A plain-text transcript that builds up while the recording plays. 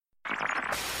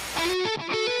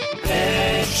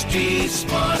HT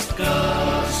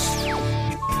Smartcast.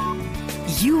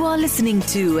 You are listening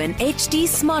to an HT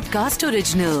Smartcast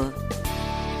original.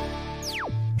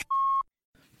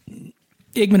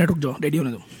 एक minute रुक जाओ, ready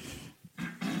होने दो.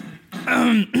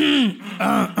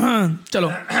 चलो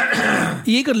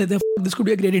ये कर लेते हैं. This could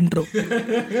be a great intro.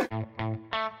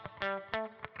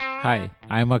 Hi,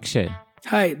 I'm Akshay.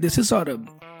 Hi, this is Saurabh,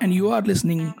 and you are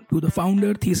listening to the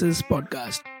Founder Thesis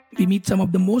podcast. We meet some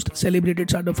of the most celebrated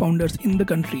startup founders in the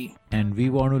country. And we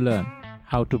want to learn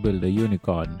how to build a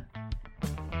unicorn.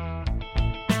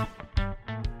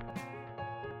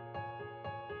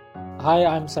 Hi,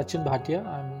 I'm Sachin Bhatia.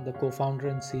 I'm the co-founder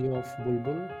and CEO of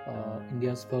Bulbul,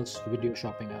 India's first video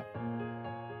shopping app.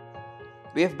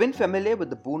 We have been familiar with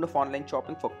the boon of online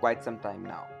shopping for quite some time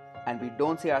now, and we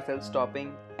don't see ourselves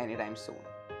stopping anytime soon.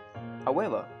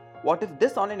 However, what if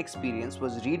this online experience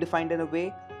was redefined in a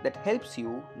way that helps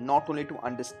you not only to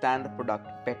understand the product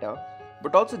better,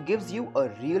 but also gives you a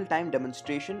real-time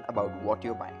demonstration about what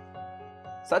you're buying?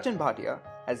 Sachin Bhatia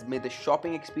has made the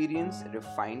shopping experience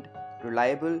refined,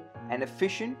 reliable, and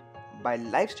efficient by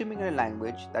live streaming in a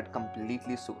language that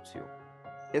completely suits you.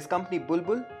 His company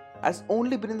Bulbul has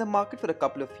only been in the market for a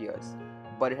couple of years,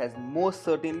 but it has most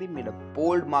certainly made a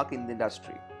bold mark in the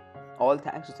industry, all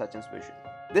thanks to Sachin's vision.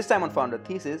 This time on Founder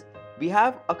Thesis, we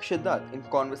have Akshay Datt in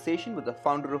conversation with the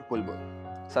founder of Bulbul,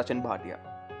 Sachin Bhatia.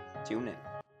 Tune in.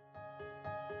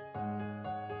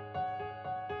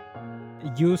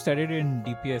 You studied in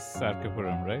DPS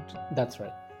Arkapuram, right? That's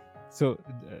right. So,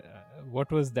 what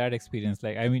was that experience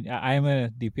like? I mean, I'm a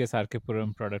DPS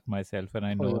Arkapuram product myself, and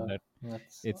I know that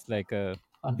it's like a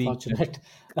unfortunate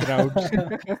crowd.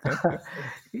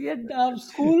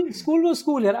 School was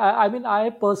school. Yeah, I mean,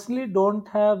 I personally don't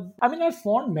have. I mean, I have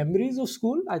fond memories of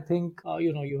school. I think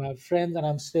you have friends, and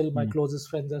I'm still my closest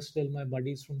friends are still my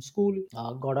buddies from school.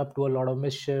 Got up to a lot of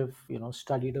mischief.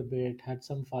 Studied a bit, had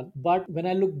some fun. But when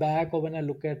I look back, or when I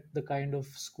look at the kind of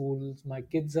schools my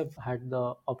kids have had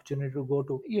the opportunity to go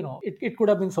to, it could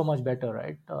have been so much better,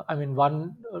 right? I mean,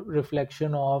 one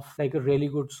reflection of like a really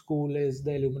good school is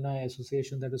the alumni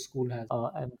association that a school has,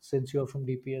 and since you're from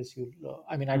DPS,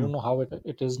 I mean, I don't know how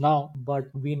it is now, but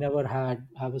we never have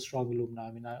a strong alumni.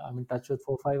 I mean, I'm in touch with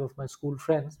 4-5 of my school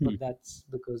friends, but that's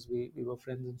because we were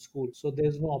friends in school, so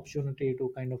there's no opportunity to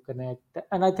kind of connect,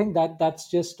 and I think that's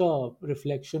just a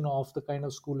reflection of the kind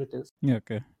of school it is.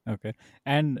 Okay.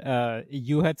 And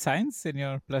you had science in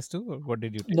your plus two, or what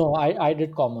did you take? No, I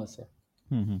did commerce.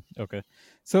 Mm-hmm. Okay.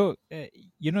 So,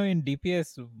 in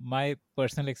DPS, my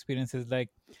personal experience is like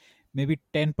maybe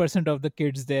 10% of the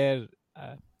kids there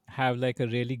have like a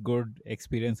really good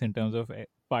experience in terms of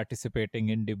participating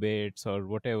in debates or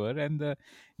whatever. And the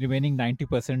remaining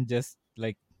 90% just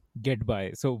like get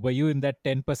by. So were you in that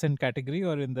 10% category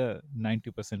or in the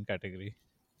 90% category?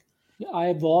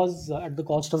 I was, at the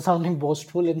cost of sounding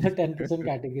boastful, in the 10%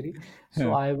 category.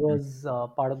 So I was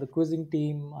part of the quizzing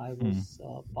team. I was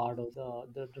part of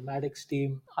the dramatics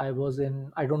team. I was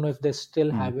in, I don't know if they still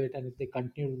have it and if they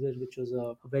continue with it, which was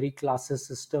a very classist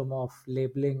system of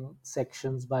labeling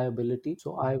sections by ability.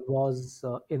 So I was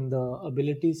in the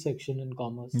abilities section in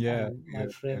commerce. And my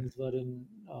friends were in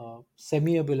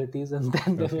semi-abilities, and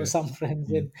then there were some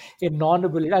friends in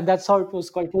non-ability. And that's how it was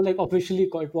called. It was like officially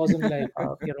called. It wasn't like,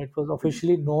 it was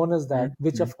officially known as that,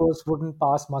 which of course wouldn't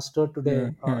pass muster today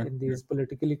in these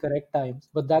politically correct times.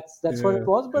 But that's what it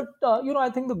was. But I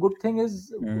think the good thing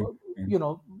is,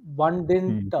 one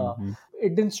didn't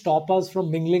it didn't stop us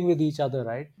from mingling with each other,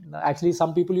 right? Actually,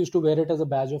 some people used to wear it as a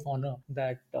badge of honor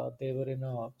that they were in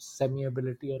a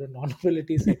semi-ability or a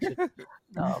non-ability section.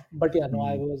 But yeah, no,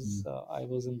 I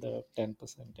was in the 10%.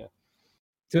 Yeah.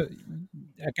 So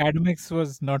academics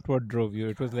was not what drove you.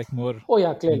 It was like more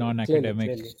clearly,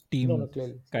 non-academic team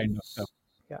clearly. kind of stuff.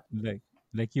 Yeah.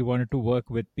 Like you wanted to work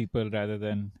with people rather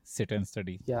than sit and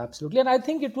study. Yeah, absolutely. And I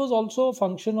think it was also a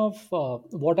function of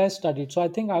what I studied. So I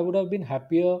think I would have been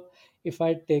happier if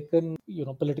I'd taken,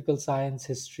 political science,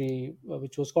 history,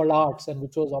 which was called arts, and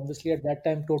which was obviously at that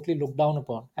time totally looked down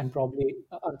upon, and probably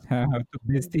तो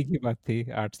बेइज्जती की बात थी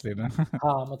arts लेना.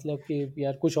 हाँ, मतलब कि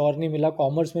यार कुछ और नहीं मिला,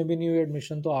 कॉमर्स में भी नहीं हुई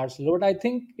एडमिशन, तो आर्ट्स लो. But I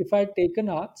think if I taken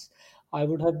arts, I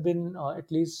would have been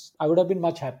I would have been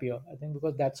much happier, I think,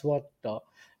 because that's what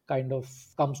kind of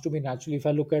comes to me naturally. If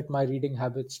I look at my reading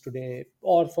habits today,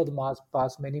 or for the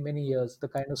past many years, the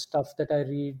kind of stuff that I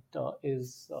read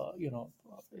is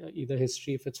either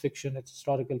history, if it's fiction, it's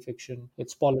historical fiction,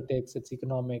 it's politics, it's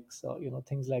economics,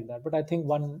 things like that. But I think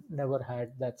one never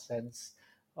had that sense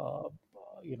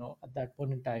at that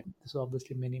point in time. This was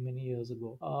obviously many years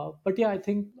ago. But yeah, I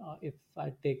think if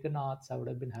I'd taken arts, I would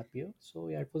have been happier. So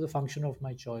yeah, it was a function of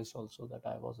my choice also that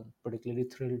I wasn't particularly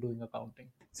thrilled doing accounting.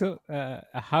 So,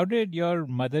 how did your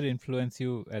mother influence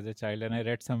you as a child? And I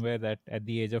read somewhere that at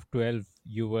the age of 12,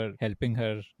 you were helping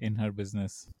her in her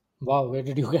business. Wow, where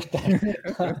did you get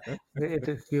that?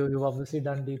 You've obviously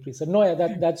done deep research. No,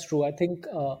 yeah, that's true. I think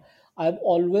I've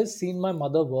always seen my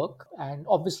mother work, and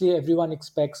obviously everyone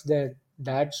expects their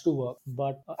dads to work,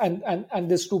 but and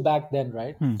this too back then,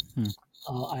 right? Hmm, hmm,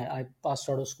 I passed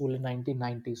out of school in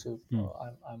 1990, so hmm,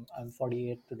 I'm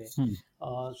 48 today. hmm,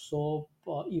 So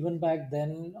even back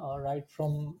then, right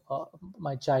from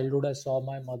my childhood, I saw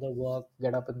my mother work,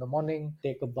 get up in the morning,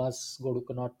 take a bus, go to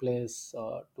Connaught Place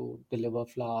to deliver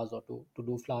flowers or to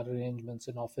do flower arrangements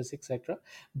in office, etc.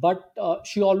 But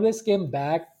she always came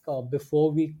back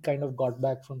before we kind of got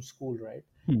back from school, right?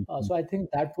 hmm, So I think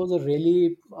that was a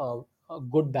really a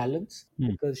good balance hmm,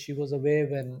 because she was away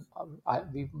when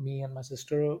me and my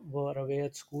sister were away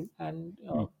at school, and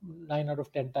hmm, 9 out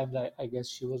of 10 times I guess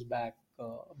she was back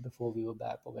before we were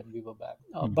back or when we were back.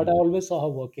 hmm, But I always saw her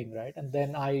working, right? And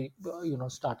then I,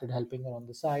 started helping her on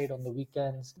the side on the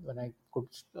weekends when I could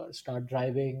start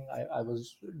driving. I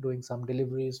was doing some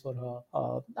deliveries for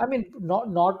her. I mean,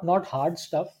 not hard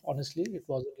stuff. Honestly, it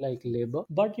wasn't like labor,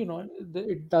 but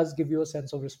it does give you a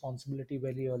sense of responsibility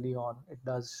very early on. It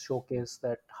does showcase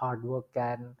that hard work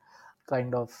can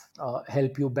kind of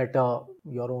help you better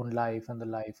your own life and the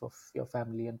life of your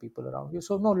family and people around you.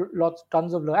 So no, lots,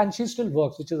 tons of love, and she still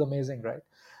works, which is amazing, right?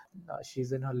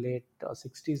 She's in her late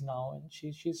 60s now, and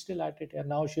she's still at it. And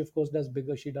now she, of course, does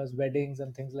bigger. She does weddings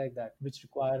and things like that, which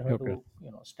require her okay.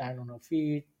 to stand on her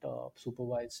feet,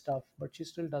 supervise stuff. But she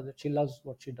still does it. She loves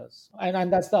what she does,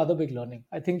 and that's the other big learning.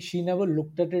 I think she never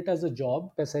looked at it as a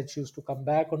job. Like I said, she used to come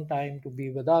back on time to be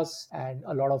with us, and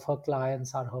a lot of her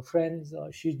clients are her friends.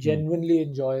 She Hmm. genuinely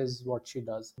enjoys what she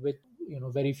does, which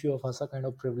very few of us are kind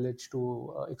of privileged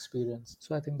to experience.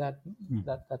 So I think Hmm.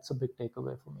 that's a big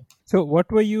takeaway for me. So, what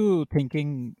were you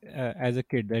thinking as a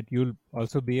kid, that you'll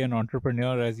also be an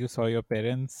entrepreneur as you saw your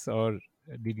parents, or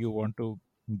did you want to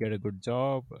get a good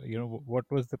job?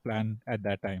 What was the plan at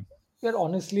that time? Yeah,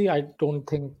 honestly, I don't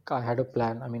think I had a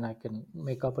plan. I mean, I can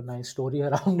make up a nice story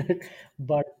around it,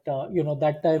 but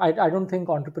that time I don't think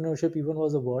entrepreneurship even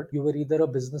was a word. You were either a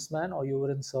businessman, or you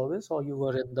were in service, or you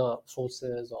were in the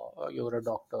forces, or you were a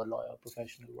doctor, lawyer,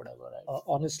 professional, whatever. Right?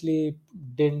 Honestly,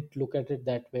 didn't look at it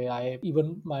that way.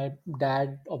 Even my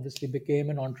dad obviously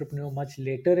became an entrepreneur much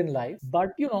later in life,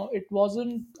 but it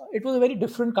wasn't. It was a very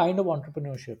different kind of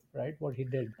entrepreneurship, right? What he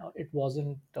did, it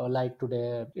wasn't like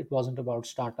today. It wasn't about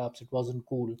startups. It wasn't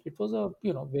cool. It was a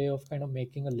way of kind of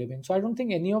making a living. So I don't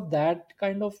think any of that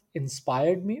kind of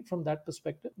inspired me from that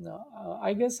perspective.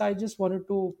 I guess I just wanted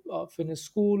to finish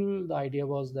school. The idea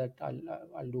was that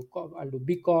I'll do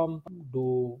BCom,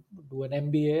 do an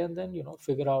MBA, and then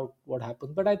figure out what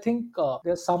happens. But I think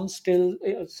there's some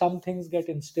things get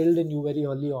instilled in you very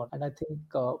early on, and I think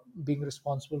being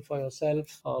responsible for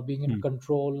yourself, being in Hmm.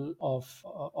 control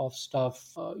of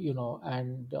stuff,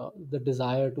 and the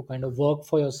desire to kind of work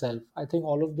for yourself. I think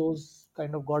all of those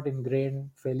kind of got ingrained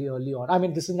fairly early on. I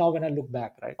mean, this is now when I look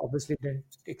back, right? Obviously, didn't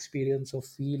experience or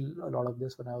feel a lot of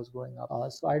this when I was growing up.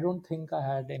 So I don't think I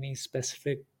had any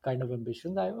specific kind of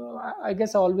ambitions. I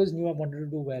guess I always knew I wanted to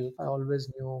do well. I always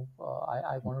knew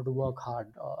I wanted to work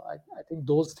hard. I think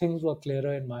those things were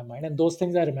clearer in my mind, and those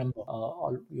things I remember.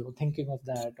 Thinking of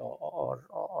that,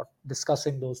 or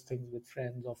discussing those things with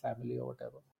friends or family or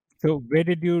whatever. So, where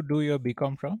did you do your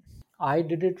BCom from? I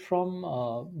did it from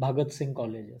Bhagat Singh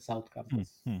College, South Hmm,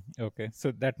 Campus. hmm. Okay,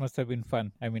 so that must have been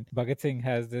fun. I mean, Bhagat Singh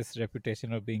has this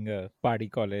reputation of being a party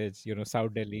college,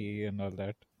 South Delhi and all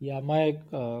that. Yeah,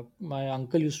 my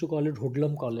uncle used to call it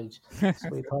Hoodlum College,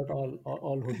 so he thought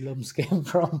all hoodlums came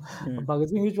from Hmm, Bhagat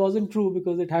Singh, which wasn't true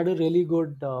because it had a really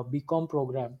good BCom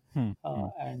program, hmm, hmm.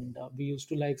 and we used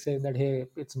to like saying that, hey,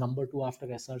 it's number two after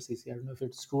SRCC. I don't know if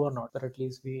it's true or not, but at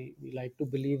least we like to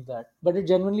believe that. But it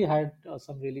genuinely had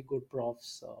some really good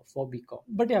profs for BCom.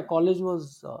 But yeah, college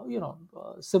was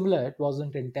similar. It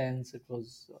wasn't intense. It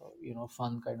was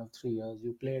fun kind of 3 years.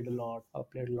 You played a lot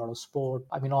of sport.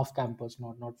 I mean, off campus,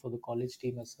 not for the college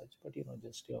team as such, but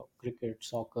just your cricket,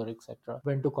 soccer, etc.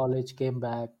 Went to college, came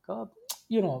back.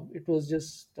 It was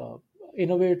just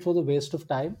in a way it was a waste of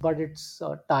time, but it's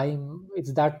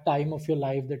that time of your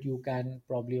life that you can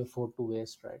probably afford to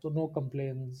waste, right? So no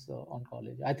complaints on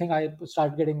college. I think I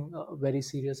started getting very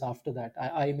serious after that.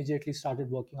 I immediately started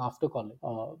working after college,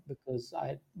 because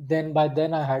by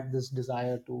then I had this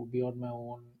desire to be on my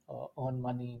own, earn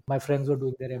money. My friends were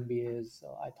doing their MBAs.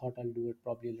 I thought I'll do it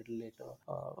probably a little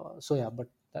later. So yeah, but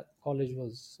that's how college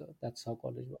was.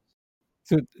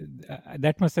 So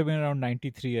that must have been around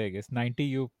 93, I guess. 90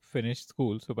 you finished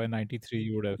school, so by 93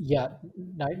 you would have. Yeah,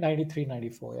 93,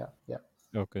 94. Yeah,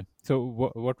 yeah. Okay. So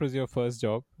what was your first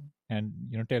job? And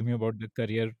tell me about the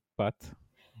career path.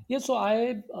 Yeah, so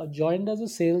I joined as a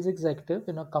sales executive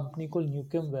in a company called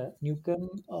Newcomware. Newcom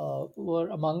were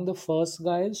among the first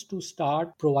guys to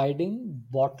start providing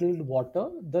bottled water,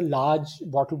 the large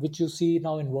bottle which you see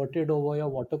now inverted over your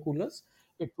water coolers.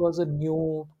 It was a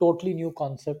totally new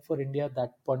concept for India at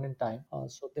that point in time.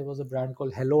 So there was a brand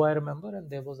called Hello, I remember, and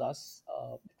there was us.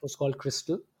 It was called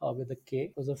Crystal with a K.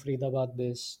 It was a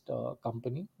Faridabad-based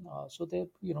company. So they,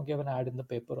 gave an ad in the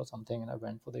paper or something, and I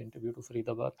went for the interview to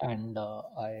Faridabad, and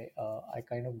I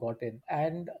kind of got in.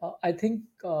 And I think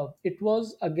it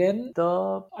was again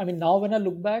I mean, now when I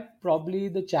look back, probably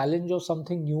the challenge of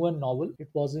something new and novel. It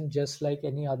wasn't just like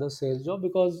any other sales job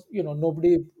because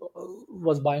nobody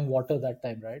was buying water that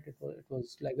time, right? It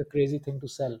was like a crazy thing to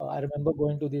sell. I remember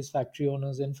going to these factory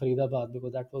owners in Faridabad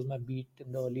because that was my beat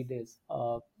in the early days.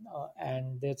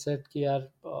 And they said कि यार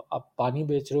आप पानी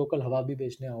बेच रहे हो कल हवा भी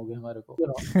बेचने आओगे हमारे को,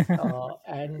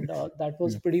 and that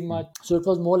was pretty much. So it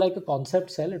was more like a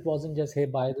concept sell. It wasn't just, hey,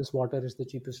 buy this water, it's the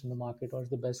cheapest in the market or it's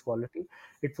the best quality.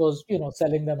 It was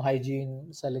selling them hygiene,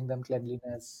 selling them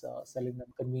cleanliness, selling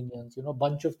them convenience,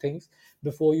 bunch of things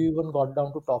before you even got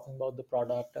down to talking about the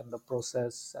product and the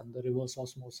process and the reverse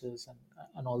osmosis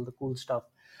and all the cool stuff.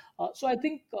 So I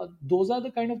think those are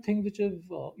the kind of things which have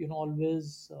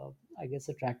always I guess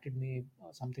attracted me.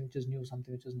 Something which is new,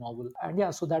 something which is novel, and yeah.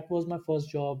 So that was my first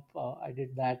job. I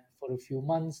did that for a few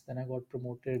months. Then I got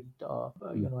promoted,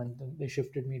 and then they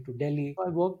shifted me to Delhi. I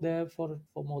worked there for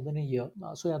more than a year.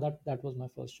 So yeah, that was my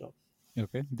first job.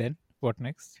 Okay. Then what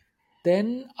next?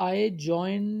 Then I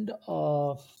joined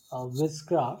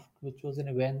Viscraft, which was an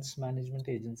events management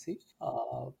agency.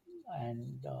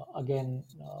 And again,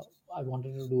 I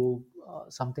wanted to do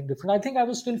something different. I think I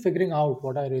was still figuring out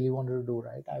what I really wanted to do.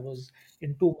 Right, I was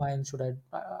in two minds.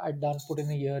 I'd done put in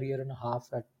a year and a half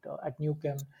at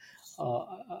Newcom.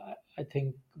 I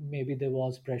think maybe there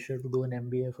was pressure to do an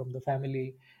MBA from the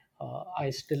family. I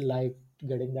still liked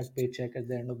getting that paycheck at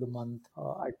the end of the month.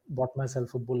 I bought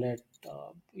myself a bullet,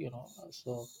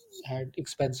 so had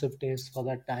expensive taste for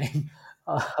that time.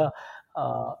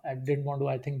 I didn't want to,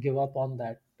 I think, give up on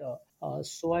that.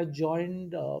 So I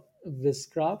joined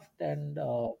Viscraft, and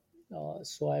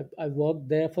so I worked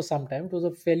there for some time. It was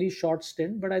a fairly short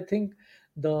stint, but I think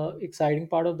the exciting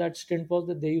part of that stint was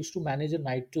that they used to manage a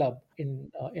nightclub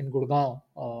in Gurgaon,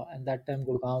 and that time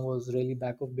Gurgaon was really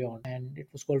back of beyond, and it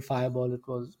was called Fireball. It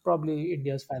was probably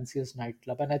India's fanciest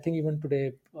nightclub, and I think even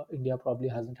today India probably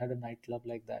hasn't had a nightclub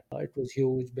like that. It was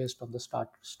huge, based on the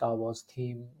Star Wars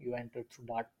theme. You entered through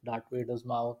Darth Vader's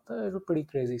mouth. It was pretty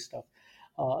crazy stuff.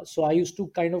 So I used to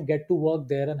kind of get to work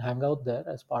there and hang out there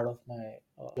as part of my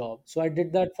job. So I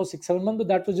did that for 6-7 months, but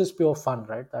that was just pure fun,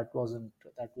 right? That was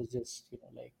just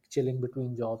like chilling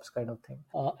between jobs kind of thing.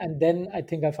 And then I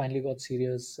think I finally got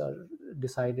serious,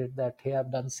 decided that, hey,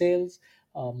 I've done sales.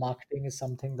 Marketing is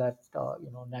something that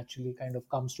naturally kind of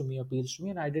comes to me, appeals to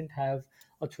me, and I didn't have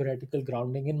a theoretical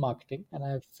grounding in marketing, and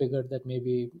I figured that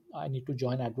maybe I need to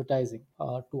join advertising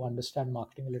to understand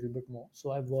marketing a little bit more.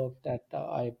 So I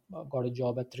got a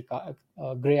job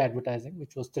at Grey Advertising,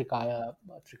 which was Trikaya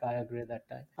Grey that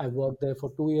time. I worked there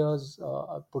for 2 years.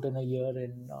 I put in a year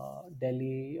in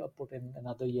Delhi, put in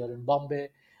another year in Bombay.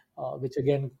 Which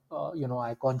again,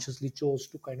 I consciously chose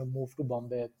to kind of move to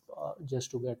Bombay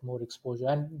just to get more exposure.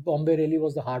 And Bombay really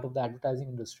was the heart of the advertising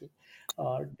industry.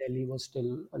 Delhi was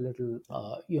still a little,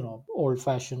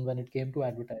 old-fashioned when it came to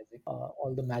advertising.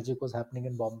 All the magic was happening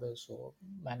in Bombay, so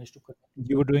managed to connect.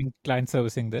 You were doing client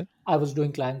servicing there? I was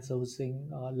doing client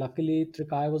servicing. Luckily,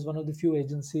 Trikaya was one of the few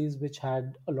agencies which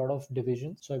had a lot of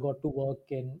divisions. So I got to work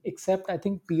except I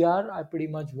think PR, I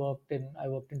worked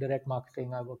in direct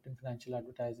marketing, I worked in financial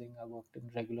advertising, I worked in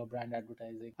regular brand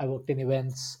advertising, I worked in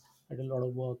events. I did a lot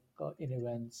of work in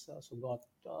events, so got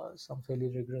some fairly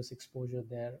rigorous exposure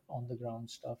there, on the ground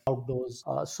stuff, outdoors.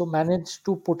 So managed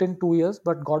to put in 2 years,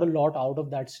 but got a lot out of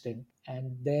that stint.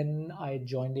 And then I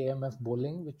joined AMF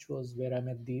Bowling, which was where I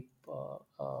met Deep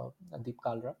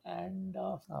Kalra, and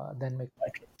then make my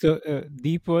trip. So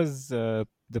Deep was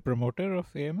the promoter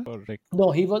of AMF, or like?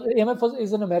 No, he was AMF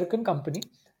is an American company.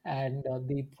 and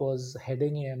Deep was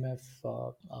heading AMF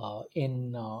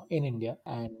in India,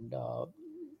 and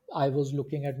I was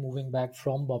looking at moving back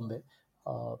from Bombay.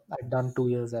 I'd done 2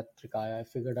 years at Trikaya. I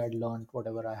figured I'd learned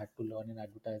whatever I had to learn in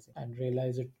advertising, and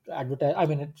realized I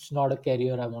mean, it's not a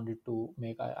career I wanted to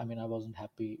make. I mean, I wasn't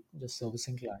happy just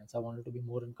servicing clients. I wanted to be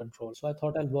more in control. So I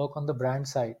thought I'll work on the brand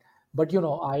side. But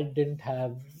I didn't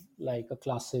have like a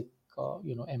classic,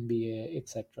 MBA,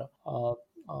 etc.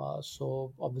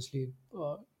 So obviously,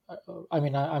 I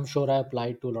mean, I'm sure I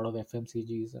applied to a lot of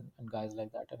FMCGs and guys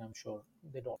like that, and I'm sure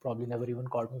they don't probably never even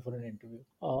called me for an interview.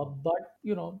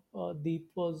 But Deep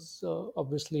was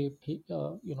obviously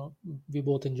we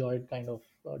both enjoyed kind of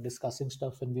discussing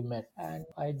stuff when we met, and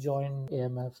I joined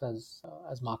AMF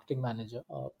as marketing manager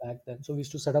back then. So we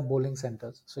used to set up bowling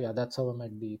centers. So yeah, that's how I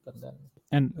met Deep, and then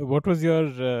And what was your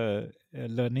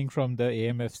learning from the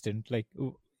AMF stint? Like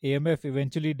AMF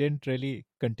eventually didn't really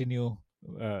continue.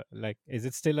 Like, is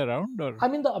it still around or? I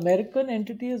mean, the American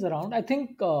entity is around. I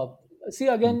think, see,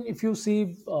 Hmm. again, if you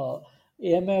see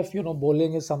AMF,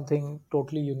 bowling is something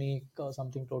totally unique,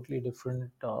 something totally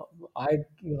different. I'd,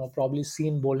 probably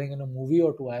seen bowling in a movie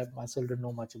or two. I myself didn't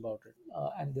know much about it.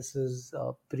 And this is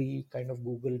pre kind of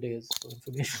Google days. So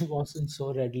information wasn't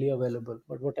so readily available.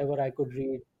 But whatever I could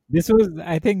read, This was,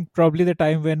 I think, probably the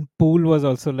time when pool was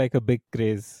also like a big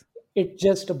craze. it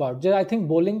just about. I think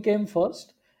bowling came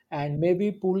first, and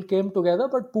maybe pool came together,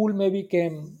 but pool maybe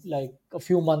came like a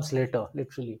few months later,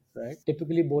 literally, right?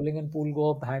 Typically, bowling and pool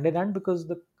go up hand in hand because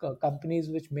the companies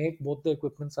which make both the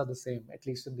equipments are the same, at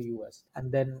least in the US,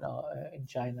 and then in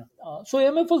China. So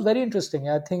AMF was very interesting.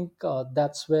 I think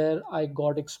that's where I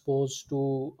got exposed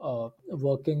to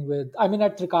working with. I mean,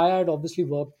 at Trikaya, I'd obviously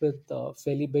worked with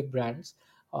fairly big brands,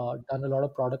 done a lot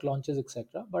of product launches,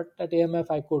 etc. But at AMF,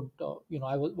 I could,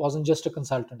 I wasn't just a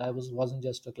consultant. I wasn't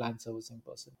just a client servicing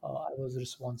person. I was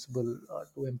responsible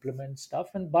to implement stuff.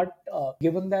 And but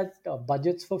given that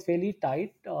budgets were fairly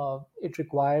tight, it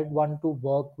required one to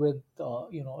work with, a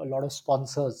lot of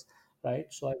sponsors. Right,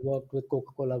 so I worked with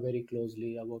Coca-Cola very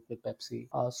closely. I worked with Pepsi.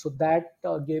 So that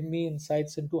gave me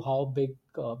insights into how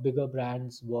bigger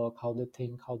brands work, how they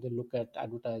think, how they look at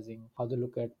advertising, how they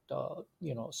look at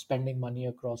spending money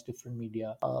across different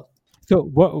media. So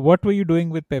what were you doing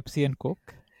with Pepsi and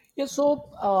Coke? Yeah,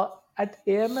 so at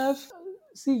AMF,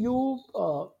 see,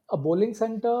 a bowling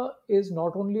center is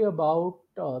not only about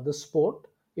the sport,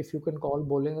 if you can call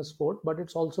bowling a sport, but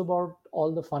it's also about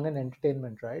all the fun and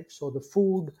entertainment, right? So the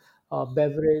food,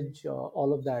 beverage,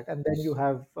 all of that. And then you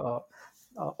have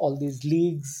all these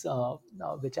leagues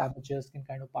which amateurs can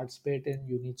kind of participate in.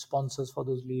 You need sponsors for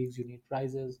those leagues, you need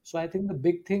prizes. So I think the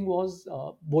big thing was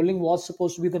bowling was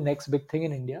supposed to be the next big thing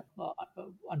in India.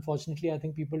 Unfortunately, I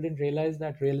think people didn't realize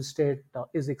that real estate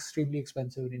is extremely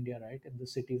expensive in India, right? In the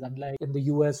cities, unlike in the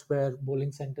US where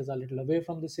bowling centers are a little away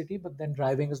from the city, but then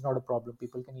driving is not a problem.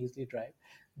 People can easily drive.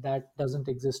 That doesn't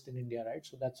exist in India, right?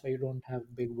 So that's why you don't have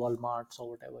big Walmarts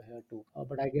or whatever here too.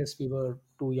 But I guess we were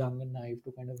too young and naive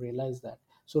to kind of realize that.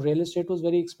 So real estate was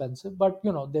very expensive, but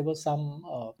there were some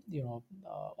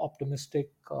optimistic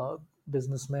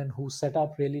businessmen who set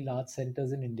up really large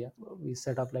centers in India. We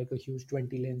set up like a huge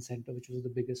 20-lane center, which was the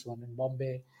biggest one in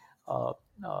Bombay. Uh,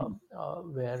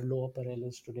 where Lower Parel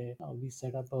is today. We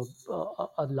set up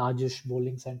a largish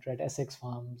bowling center at Essex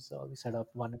Farms. We set up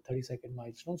one at 32nd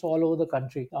Milestone. So all over the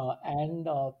country. And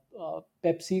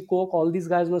Pepsi, Coke, all these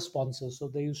guys were sponsors. So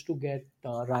they used to get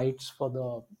rights for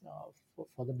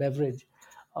the beverage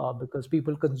because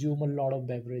people consume a lot of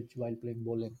beverage while playing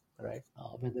bowling, right?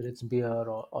 Whether it's beer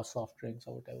or soft drinks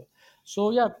or whatever.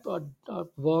 So yeah,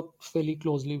 worked fairly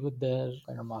closely with their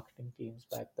kind of marketing teams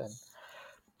back then.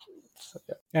 So,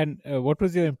 yeah. And what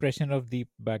was your impression of Deep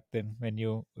back then when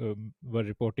you were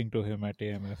reporting to him at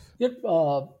AMF? Yeah,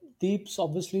 Deep's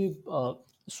obviously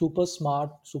super smart,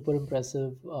 super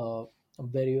impressive,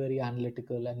 very, very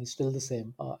analytical, and he's still the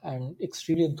same. And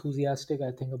extremely enthusiastic, I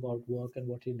think, about work and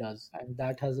what he does. And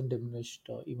that hasn't diminished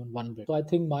even one bit. So I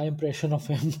think my impression of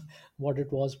him, what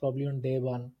it was probably on day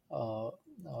one,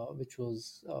 which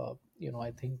was,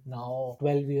 I think now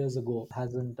 12 years ago,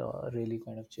 hasn't really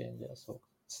kind of changed. Yeah, so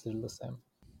still the same.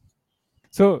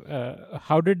 So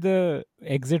how did the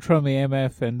exit from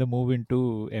AMF and the move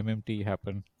into MMT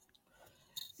happen?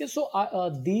 Yeah, so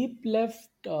Deep left.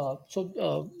 I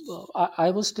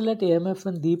was still at AMF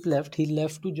when Deep left. He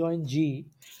left to join G,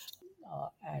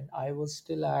 and I was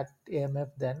still at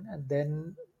AMF then. And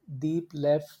then Deep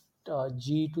left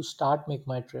G to start Make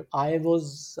My Trip. I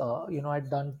was, I'd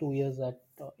done 2 years at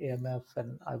AMF,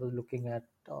 and I was looking at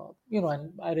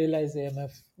and I realized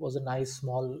AMF was a nice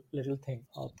small little thing.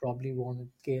 Probably won't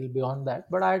scale beyond that,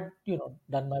 but I'd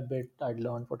done my bit. I'd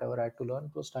learned whatever I had to learn.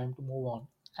 It was time to move on.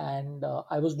 And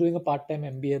I was doing a part-time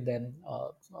MBA then,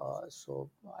 so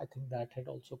I think that had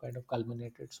also kind of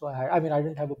culminated. So I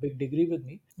didn't have a big degree with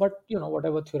me, but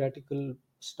whatever theoretical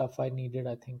stuff I needed,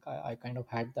 I think I kind of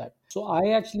had that. So I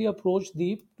actually approached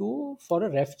Deep to for a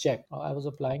ref check. I was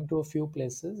applying to a few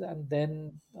places, and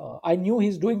then I knew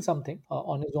he's doing something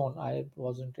on his own. I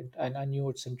wasn't, and I knew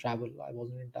it's in travel. I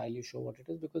wasn't entirely sure what it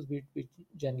is because we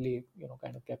generally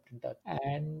kind of kept in touch.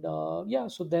 And yeah,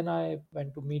 so then I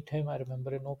went to meet him. I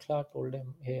remember in Okhla, told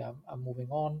him, hey, I'm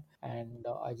moving on, and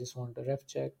I just want a ref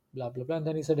check, blah blah blah. And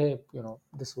then he said, hey,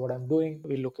 this is what I'm doing.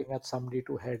 We're looking at somebody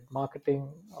to head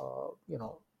marketing.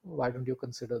 Why don't you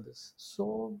consider this?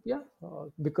 So yeah,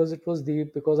 because it was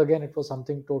because again it was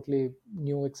something totally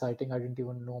new, exciting. I didn't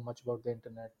even know much about the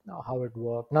internet, how it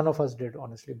worked. None of us did,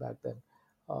 honestly, back then.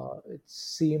 It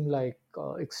seemed like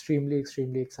extremely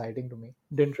extremely exciting to me.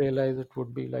 Didn't realize it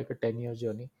would be like a 10-year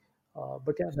journey.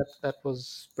 But yeah, that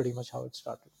was pretty much how it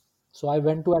started. So I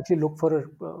went to actually look for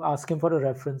ask him for a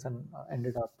reference, and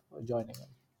ended up joining him.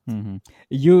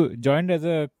 You joined as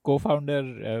a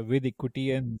co-founder with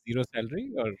equity and zero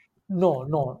salary, or No,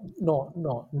 no, no,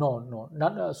 no, no, no.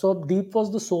 None, so Deep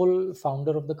was the sole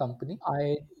founder of the company.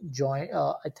 I joined.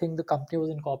 I think the company was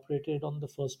incorporated on the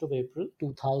 1st of April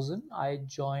 2000. I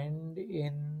joined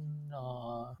in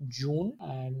June,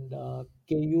 and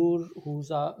Keyur, who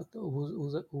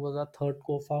was our third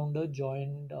co-founder,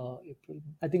 joined April.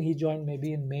 I think he joined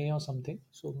maybe in May or something.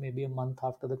 So maybe a month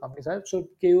after the company started. So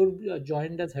Keyur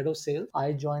joined as head of sales.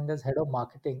 I joined as head of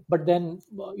marketing. But then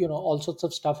all sorts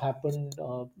of stuff happened.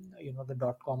 The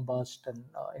dot-com bust, and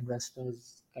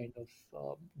investors kind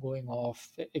of going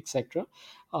off, etc.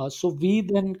 So we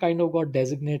then kind of got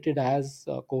designated as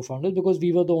co-founders because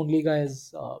we were the only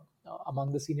guys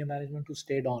among the senior management who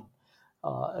stayed on.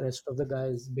 Rest of the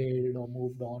guys bailed or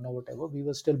moved on or whatever. We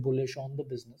were still bullish on the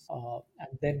business,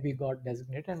 and then we got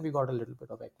designated, and we got a little bit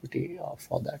of equity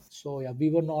for that. So yeah, we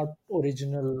were not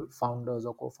original founders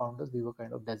or co-founders. We were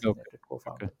kind of okay, designated okay.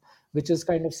 co-founders, which is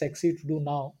kind of sexy to do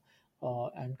now,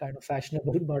 and kind of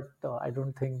fashionable, but I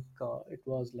don't think it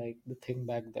was like the thing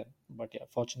back then. But yeah,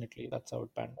 fortunately, that's how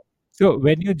it panned out. So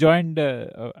when you joined,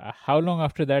 how long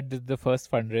after that did the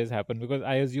first fundraise happen? Because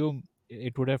I assume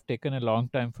it would have taken a long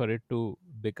time for it to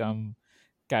become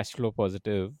cash flow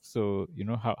positive. So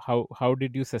how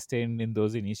did you sustain in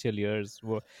those initial years?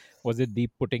 Was it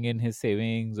Deep putting in his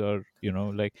savings, or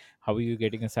like how were you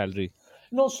getting a salary?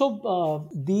 No, so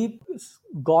Deep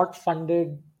got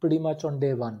funded pretty much on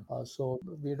day one. So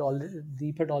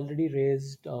Deep had already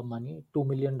raised money, $2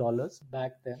 million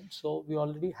back then. So we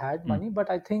already had Hmm. money, but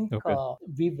I think Okay.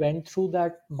 we went through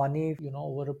that money,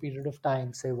 over a period of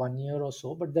time, say 1 year or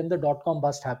so. But then the dot-com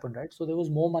bust happened, right? So there was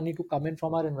more money to come in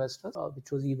from our investors,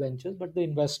 which was eVentures, but the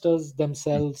investors Hmm,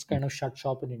 themselves hmm, kind of shut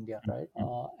shop in India, hmm, right?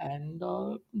 hmm, And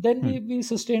then hmm. we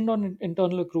sustained on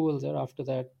internal accruals there. After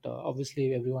that,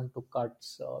 obviously everyone took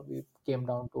cuts. We came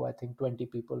down to, I think, 20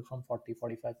 people from 40,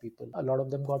 45 people. A lot of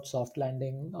them got soft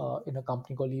landing in a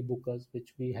company called eBookers,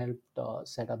 which we helped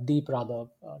set up. Deep, rather.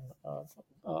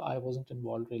 I wasn't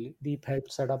involved really. Deep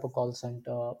helped set up a call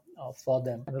center for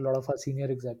them, and a lot of our senior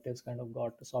executives kind of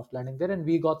got a soft landing there, and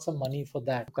we got some money for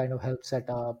that to kind of help set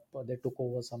up. They took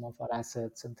over some of our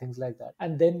assets and things like that,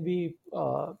 and then we,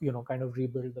 kind of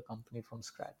rebuild the company from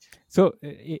scratch. So,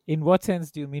 in what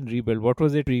sense do you mean rebuild? What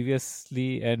was it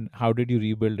previously, and how did you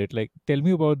rebuild it? Like, tell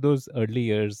me about those early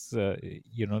years.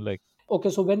 Like, Okay,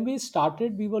 so when we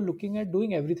started, we were looking at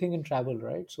doing everything in travel,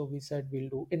 right? So we said we'll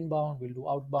do inbound, we'll do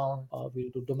outbound,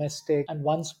 we'll do domestic. And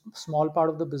one small part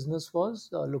of the business was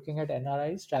looking at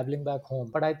NRIs traveling back home.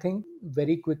 But I think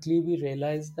very quickly we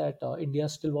realized that India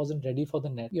still wasn't ready for the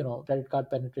net. Credit card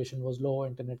penetration was low,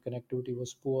 internet connectivity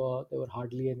was poor. There were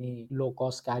hardly any low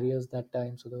cost carriers that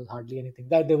time. So there was hardly anything.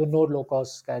 There were no low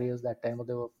cost carriers that time, or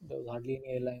there was hardly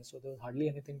any airlines. So there was hardly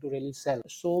anything to really sell.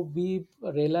 So we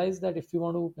realized that if we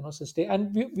want to, sustain,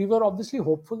 and we were obviously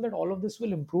hopeful that all of this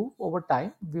will improve over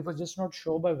time. We were just not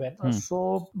sure by when. hmm,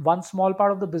 So one small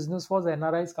part of the business was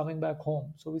NRIs coming back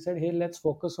home. So we said, hey, let's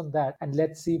focus on that, and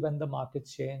let's see when the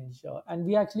markets change. And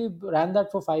we actually ran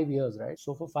that for 5 years, right?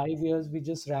 So for 5 years, we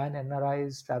just ran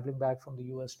NRIs traveling back from the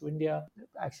US to India.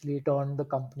 Actually turned the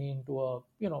company into a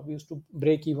we used to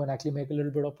break even, actually make a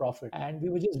little bit of profit, and we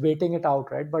were just waiting it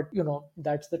out, right? But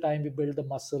that's the time we build the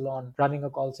muscle on running a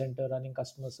call center, running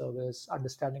customer service,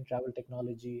 understanding travel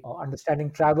technology,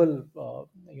 understanding travel,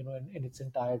 in its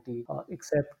entirety.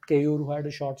 Except Kayur, who had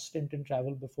a short stint in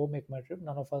travel before Make My Trip,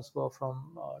 none of us were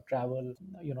from travel,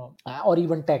 or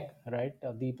even tech, right?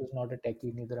 Deep is not a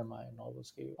techie, neither am I, nor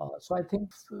was Kayur. So I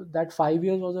think that 5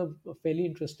 years was a fairly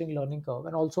interesting learning curve,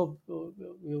 and also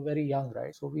we were very young,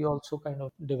 right? So we also kind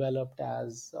of developed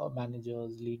as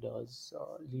managers, leaders,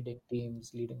 leading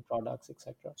teams, leading products,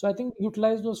 etc. So I think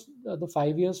utilized those the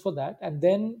 5 years for that, and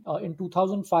then in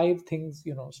 2005 things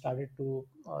started to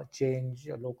change.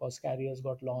 Low cost carriers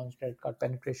got launched, credit card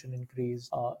penetration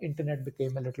increased, internet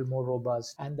became a little more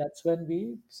robust, and that's when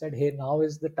we said, hey, now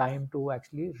is the time to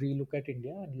actually relook at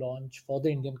India and launch for the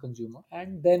Indian consumer.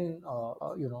 And then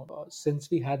since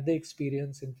we had the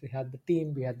experience, since we had the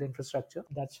team, we had the infrastructure,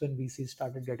 that's when VC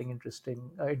started getting interested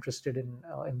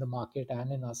in the market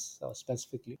and in us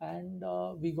specifically, and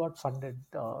we got funded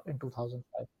in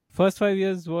 2005. First 5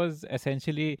 years was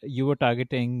essentially you were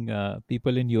targeting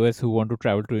people in US who want to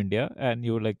travel to India, and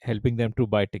you were like helping them to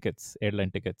buy tickets,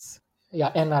 airline tickets. Yeah,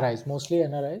 NRIs, mostly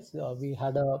NRIs. We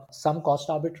had some cost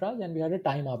arbitrage and we had a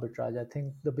time arbitrage. I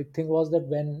think the big thing was that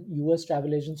when US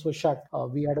travel agents were shut,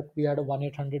 we had a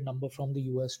 1-800 number from the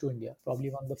US to India. Probably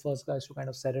one of the first guys to kind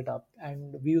of set it up,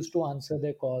 and we used to answer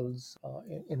their calls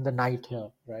in the night here,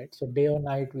 right? So day or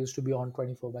night we used to be on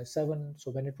 24/7.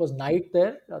 So when it was night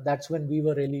there, that's when we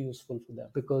were really useful for them,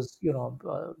 because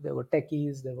there were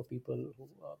techies, there were people who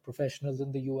professionals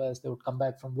in the US. They would come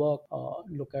back from work,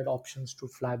 look at options to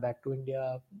fly back to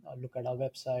India, look at our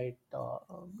website,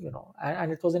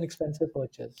 and it was an expensive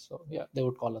purchase. So yeah, they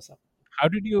would call us up. How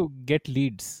did you get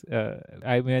leads?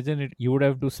 I imagine you would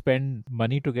have to spend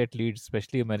money to get leads,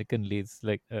 especially American leads.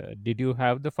 Like, did you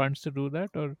have the funds to do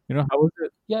that, or how was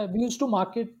it? Yeah, we used to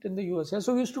market in the US. Yeah,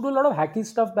 so we used to do a lot of hacky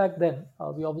stuff back then.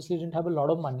 We obviously didn't have a lot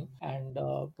of money, and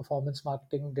performance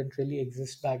marketing didn't really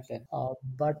exist back then.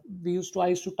 But I used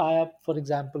to tie up, for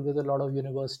example, with a lot of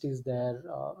universities there.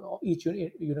 Each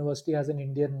university has an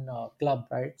Indian club,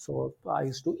 right? So I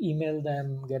used to email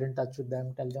them, get in touch with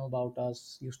them, tell them about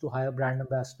us. Used to hire brand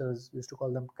ambassadors. We used to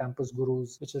call them campus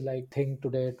gurus, which is like thing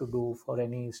today to do for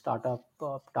any startup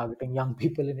targeting young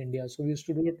people in India. So we used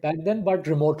to do it back then, but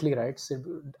remotely, right? So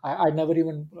I never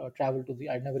even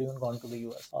I'd never even gone to the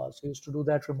US. So used to do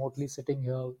that remotely sitting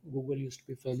here. Google used to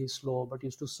be fairly slow, but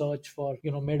used to search for,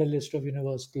 made a list of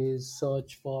universities,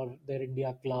 search for their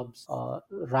India clubs,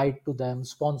 write to them,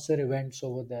 sponsor events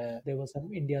over there. There were some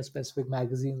India specific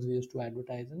magazines we used to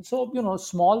advertise. And so,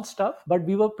 small stuff, but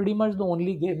we were pretty much the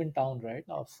only game in town, right?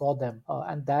 For them.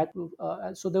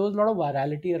 So there was a lot of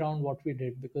virality around what we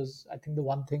did, because I think the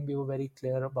one thing we were very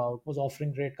clear about was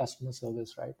offering great customer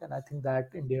service, right? And I think that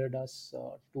endeared us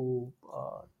to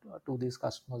these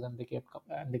customers, and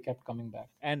they kept coming back.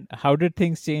 And how did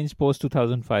things change post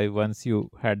 2005 once you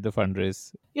had the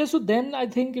fundraise? Yeah, so then I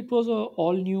think it was a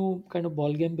all new kind of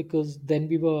ball game, because then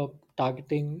we were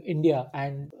targeting India,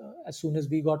 and as soon as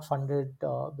we got funded,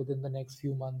 within the next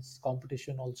few months,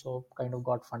 competition also kind of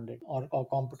got funded, or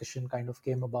competition kind of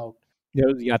came about. There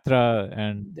was Yatra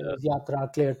and There was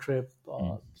Yatra, Clear Trip.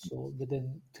 mm, So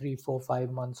within 3, 4,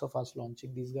 5 months of us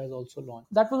launching, these guys also launched.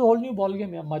 That was a whole new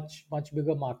ballgame. Yeah, much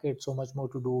bigger market, so much more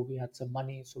to do. We had some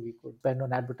money, so we could spend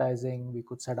on advertising. We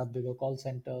could set up bigger call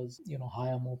centers.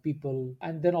 Hire more people,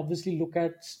 and then obviously look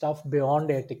at stuff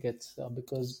beyond air tickets,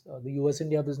 because the US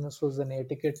India business was an air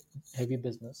ticket heavy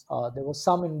business. There was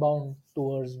some inbound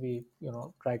tours we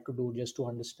tried to do just to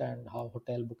understand how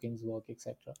hotel bookings work,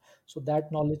 etc. So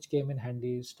that knowledge came in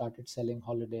handy. Started selling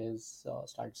holidays,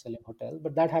 started selling hotels,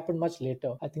 but that happened much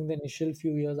later. I think the initial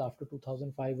few years after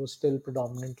 2005 was still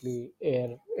predominantly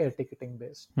air ticketing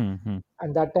based. hmm.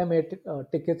 And that time,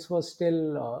 tickets were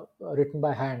still written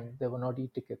by hand. They were not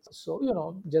e-tickets.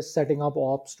 So just setting up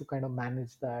ops to kind of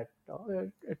manage that.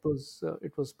 It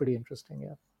was pretty interesting.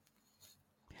 Yeah.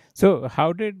 So,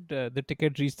 how did the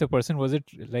ticket reach the person? Was it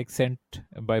like sent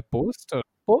by post? Or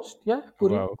Post, yeah,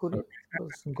 courier, wow, courier. okay. It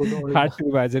was good old. Hard to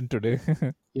imagine today.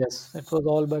 Yes, it was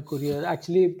all by courier.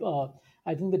 Actually,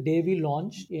 I think the day we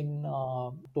launched in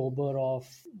October of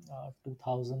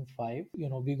 2005,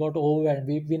 we got overwhelmed.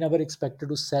 We never expected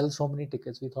to sell so many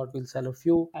tickets. We thought we'll sell a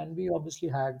few, and we obviously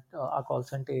had our call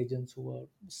center agents who were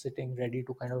sitting ready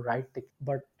to kind of write tickets.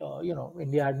 But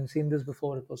India hadn't seen this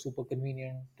before. It was super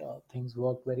convenient. Things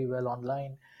worked very well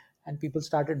online. and people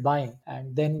started buying.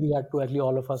 And then we had to, actually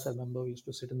all of us, I remember, we used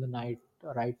to sit in the night,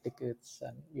 write tickets,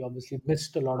 and we obviously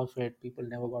missed a lot of it. People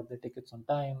never got their tickets on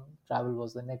time. Travel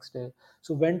was the next day.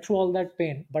 So went through all that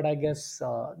pain. But I guess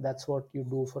that's what you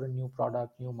do for a new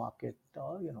product, new market.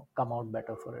 Come out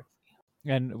better for it.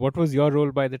 And what was your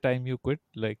role by the time you quit?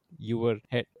 Like you were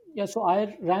head. Yeah, so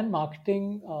I ran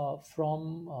marketing I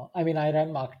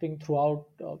ran marketing throughout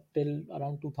till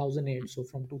around 2008. So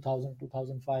from 2000,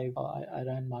 2005, I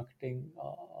ran marketing,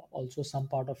 also some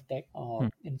part of tech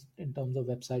in terms of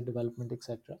website development,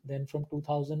 etc. Then from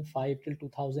 2005 till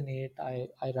 2008,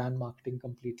 I ran marketing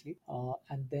completely.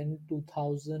 And then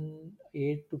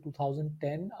 2008 to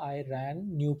 2010, I ran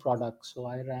new products. So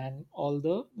I ran all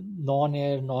the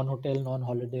non-air, non-hotel,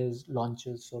 non-holidays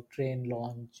launches. So train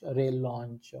launch, rail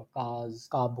launch, cars,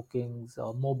 car bookings,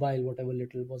 mobile, whatever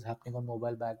little was happening on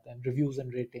mobile back then, reviews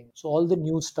and ratings. So all the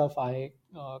new stuff, I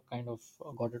kind of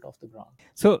got it off the ground.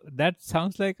 So that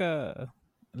sounds like an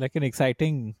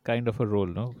exciting kind of a role,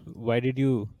 no? Why did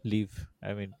you leave?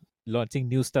 I mean, launching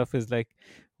new stuff is like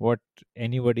what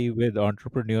anybody with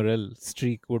entrepreneurial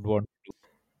streak would want.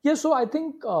 Yeah, so I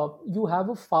think you have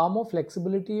a far more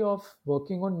flexibility of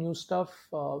working on new stuff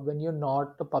when you're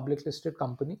not a public listed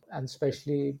company, and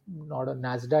especially not a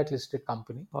NASDAQ listed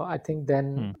company. I think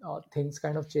then things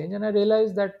kind of change. And I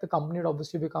realized that the company had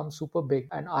obviously become super big,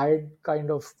 and I'd kind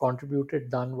of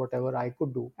contributed, done whatever I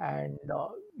could do. And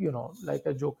like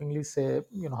I jokingly say,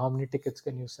 how many tickets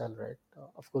can you sell, right?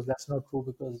 Of course, that's not true,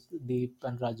 because Deep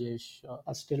and Rajesh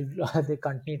are still, they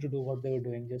continue to do what they were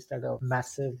doing, just at a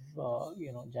massive,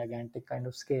 gigantic kind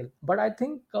of scale. But I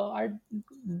think I'd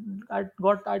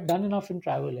done enough in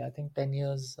travel. I think 10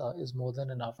 years is more than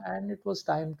enough. And it was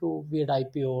time to, we had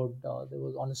IPO'd. There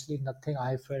was honestly nothing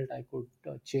I felt I could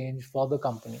change for the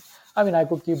company. I mean, I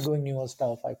could keep doing newer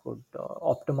stuff. I could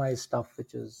optimize stuff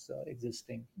which is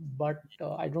existing. But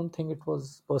I don't think it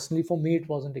was, personally for me, it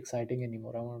wasn't exciting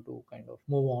anymore. I wanted to kind of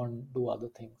move on, do other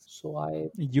things. So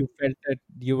You felt that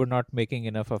you were not making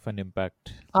enough of an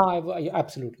impact.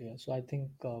 absolutely. Yeah. So I think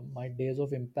my days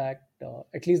of impact,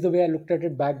 at least the way I looked at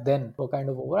it back then, were kind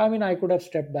of over. I mean, I could have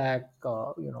stepped back,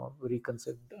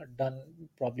 reconsidered, done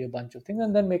probably a bunch of things,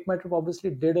 and then Make My Trip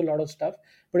obviously did a lot of stuff.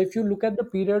 But if you look at the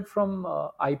period from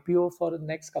IPO for the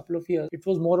next couple of years, it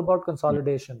was more about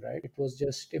consolidation, right? It was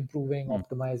just improving,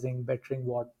 optimizing, bettering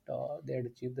what they had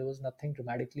achieved. There was nothing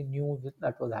dramatically new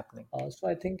that was happening. So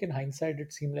I think in hindsight,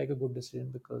 it seemed like a good decision,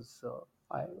 because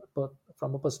but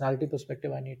from a personality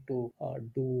perspective, I need to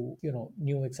do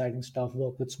new exciting stuff,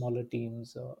 work with smaller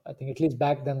teams. I think at least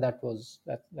back then that's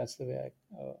the way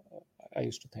I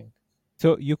used to think.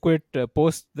 So you quit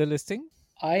post the listing?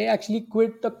 I actually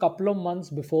quit a couple of months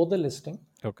before the listing.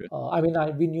 Okay.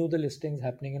 We knew the listings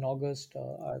happening in August.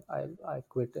 I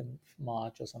quit in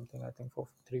March or something. I think for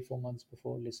 3-4 months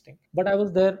before listing. But I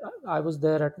was there. I was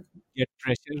there at. Get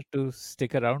pressure to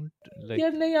stick around? Like, Yeah,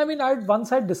 no, I mean,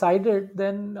 once I decided,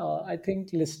 then I think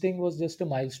listing was just a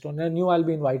milestone. I knew I'll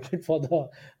be invited for the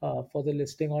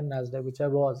listing on Nasdaq, which I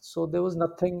was. So there was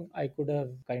nothing I could have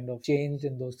kind of changed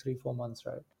in those 3-4 months,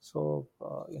 right? So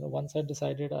once I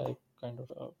decided, I kind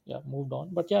of moved on.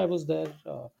 But yeah, I was there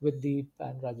with Deep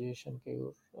and Rajesh and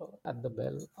Keyur at the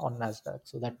bell on Nasdaq.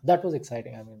 So that was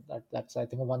exciting. I mean, that's I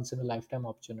think a once in a lifetime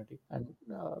opportunity, and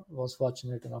was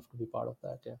fortunate enough to be part of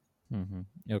that. Yeah.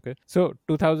 Okay. So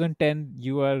 2010,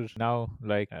 you are now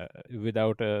like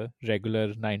without a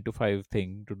regular 9 to 5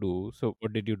 thing to do. So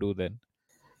what did you do then?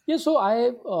 Yeah, so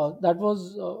that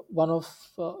was one of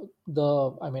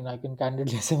I mean, I can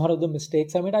candidly say one of the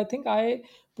mistakes. I mean, I think I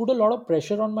put a lot of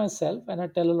pressure on myself, and I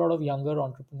tell a lot of younger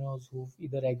entrepreneurs who've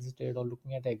either exited or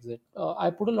looking at exit.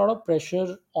 I put a lot of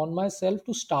pressure on myself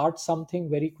to start something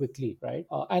very quickly, right?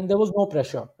 And there was no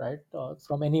pressure, right,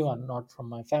 from anyone, not from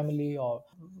my family or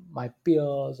my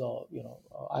peers, or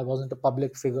I wasn't a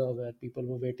public figure where people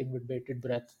were waiting with bated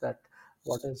breath that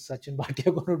what is Sachin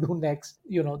Bhatia going to do next?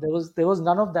 There was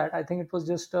none of that. I think it was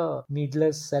just a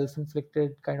needless,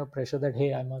 self-inflicted kind of pressure that,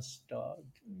 hey, I must,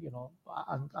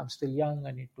 I'm still young.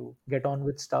 I need to get on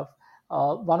with stuff.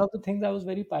 One of the things I was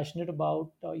very passionate about,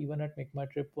 even at Make My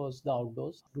Trip, was the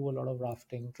outdoors. Do a lot of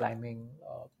rafting, climbing,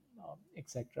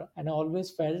 etc. And I always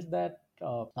felt that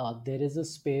there is a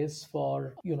space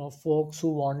for folks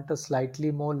who want a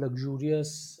slightly more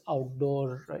luxurious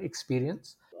outdoor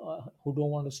experience, who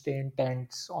don't want to stay in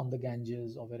tents on the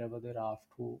Ganges or wherever they raft,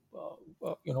 who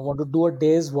want to do a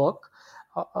day's work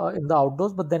in the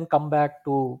outdoors, but then come back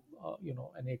to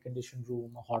an air-conditioned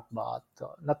room, a hot bath,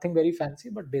 nothing very fancy,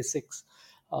 but basics.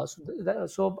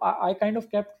 So I kind of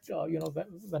kept,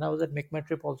 when I was at Make My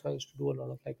Trip also, I used to do a lot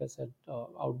of, like I said,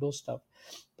 outdoor stuff.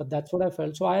 But that's what I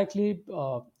felt. So I actually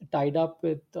tied up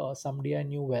with somebody I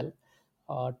knew well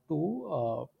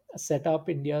to set up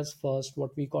India's first,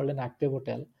 what we call an active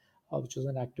hotel, which was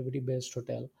an activity-based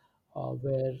hotel,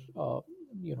 where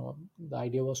the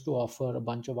idea was to offer a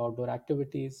bunch of outdoor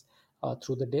activities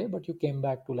through the day, but you came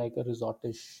back to like a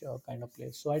resortish kind of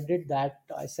place. So I did that.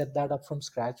 I set that up from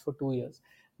scratch for 2 years,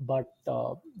 but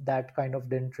that kind of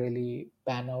didn't really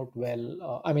pan out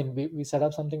well. I mean, we set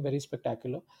up something very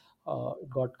spectacular. It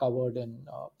got covered in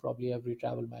probably every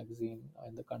travel magazine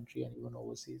in the country and even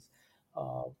overseas.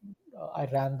 Uh, I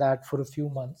ran that for a few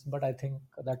months, but I think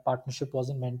that partnership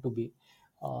wasn't meant to be.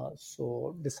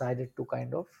 So decided to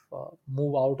kind of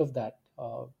move out of that.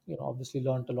 Obviously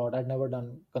learned a lot. I'd never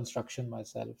done construction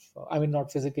myself. I mean,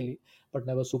 not physically, but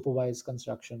never supervised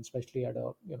construction, especially at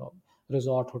a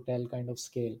resort hotel kind of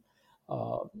scale.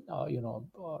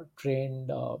 Trained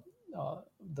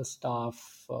the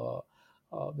staff,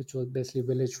 which was basically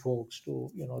village folks, to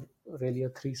really a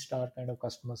 3-star kind of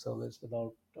customer service.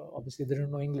 Without obviously they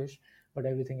didn't know English, but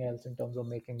everything else in terms of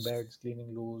making beds,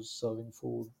 cleaning loos, serving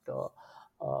food,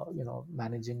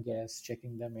 managing guests,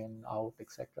 checking them in, out,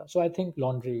 etc. So I think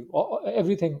laundry,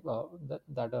 everything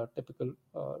that a typical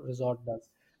resort does.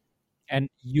 And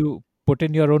you put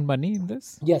in your own money in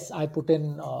this? Yes, I put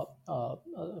in a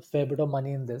fair bit of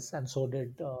money in this, and so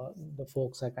did the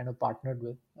folks I kind of partnered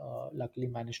with. Luckily,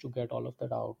 managed to get all of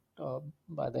that out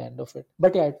by the end of it.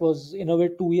 But yeah, it was in a way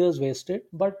 2 years wasted,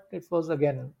 but it was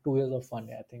again 2 years of fun.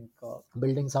 Yeah, I think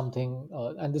building something,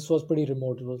 and this was pretty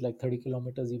remote. It was like 30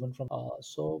 kilometers even from.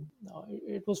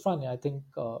 It was fun. Yeah, I think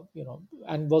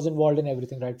and was involved in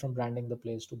everything right from branding the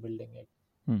place to building it.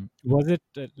 Was it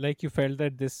like you felt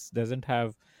that this doesn't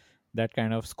have that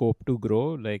kind of scope to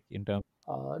grow, like in terms?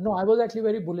 No, I was actually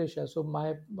very bullish. So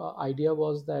my idea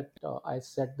was that I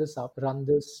set this up, run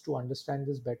this to understand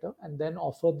this better, and then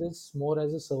offer this more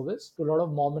as a service to a lot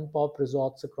of mom and pop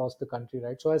resorts across the country,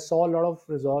 right? So I saw a lot of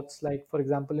resorts, like for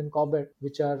example in Corbett,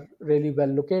 which are really well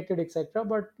located, etc.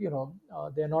 But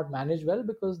they're not managed well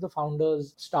because the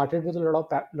founders started with a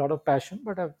lot of passion,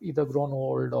 but have either grown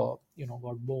old or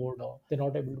got bored, or they're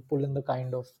not able to pull in the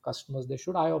kind of customers they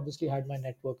should. I obviously had my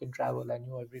network in travel. I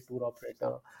knew every tour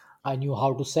operator. I knew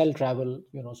how to sell travel,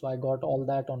 so I got all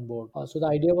that on board. So the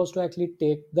idea was to actually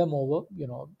take them over,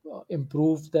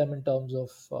 improve them in terms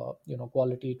of,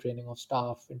 quality training of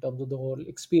staff, in terms of the whole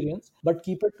experience, but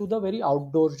keep it to the very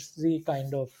outdoorsy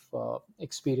kind of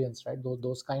experience, right?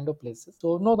 Those kind of places.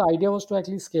 So no, the idea was to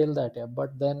actually scale that, yeah.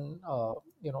 But then,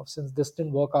 since this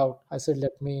didn't work out, I said,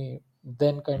 let me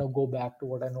then kind of go back to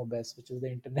what I know best, which is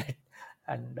the internet.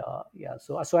 And yeah,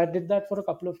 so I did that for a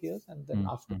couple of years, and then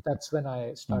after that's when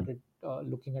I started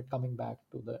looking at coming back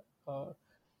to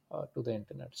the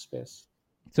internet space.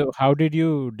 So how did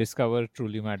you discover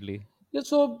Truly Madly? Yeah,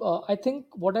 so I think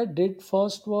what I did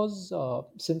first was,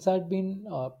 since I'd been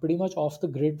pretty much off the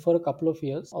grid for a couple of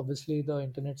years, obviously the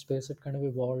internet space had kind of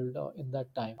evolved in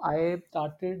that time. I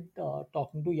started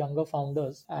talking to younger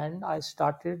founders, and I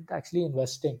started actually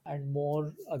investing and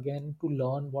more again to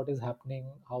learn what is happening,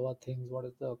 how are things, what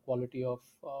is the quality of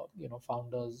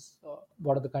founders,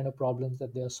 what are the kind of problems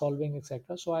that they are solving,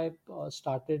 etc. So I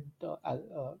started,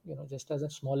 just as a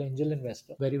small angel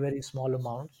investor, very very small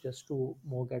amounts, just to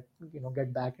more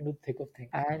get back into the thick of things,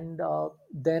 and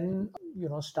then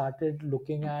started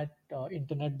looking at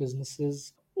internet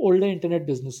businesses, older internet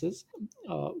businesses,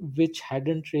 which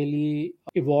hadn't really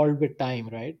evolved with time,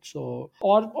 right? So,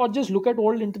 or just look at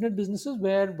old internet businesses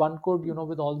where one could,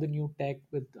 with all the new tech,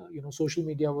 with social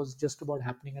media was just about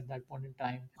happening at that point in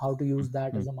time, how to use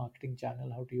that as a marketing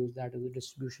channel, how to use that as a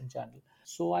distribution channel.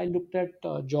 So I looked at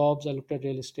jobs, I looked at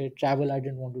real estate, travel I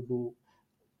didn't want to do,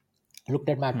 looked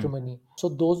at matrimony. So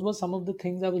those were some of the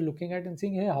things I was looking at and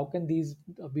saying, hey, how can these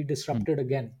be disrupted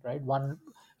again, right? One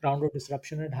round of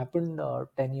disruption had happened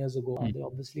 10 years ago. They're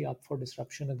obviously up for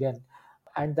disruption again.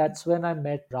 And that's when I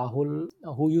met Rahul,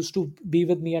 who used to be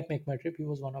with me at Make My Trip. He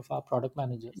was one of our product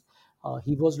managers.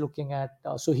 He was looking at,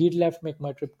 so he'd left Make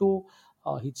My Trip too.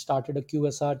 He'd started a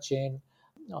QSR chain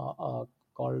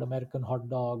called American Hot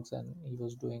Dogs, and he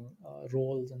was doing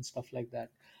rolls and stuff like that.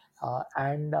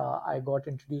 And I got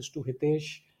introduced to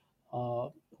Hitesh,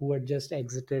 who had just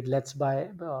exited Let's Buy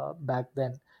back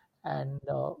then. And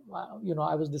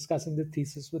I was discussing the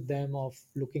thesis with them of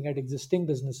looking at existing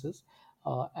businesses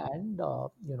and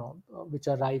which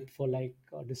are ripe for like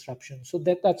disruption. So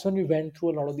that's when we went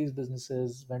through a lot of these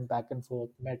businesses, went back and forth,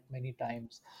 met many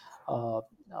times, uh,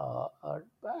 uh,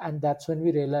 and that's when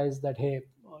we realized that hey,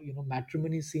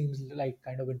 matrimony seems like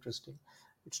kind of interesting.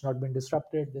 It's not been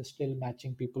disrupted. They're still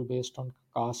matching people based on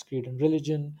caste, creed, and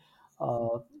religion.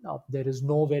 There is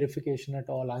no verification at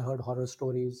all. I heard horror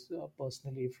stories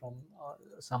personally from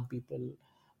some people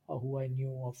who I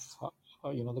knew of,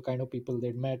 the kind of people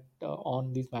they'd met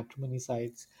on these matrimony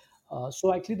sites.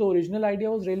 So actually, the original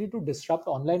idea was really to disrupt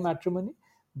online matrimony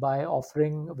by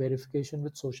offering verification,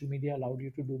 which social media allowed you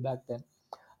to do back then,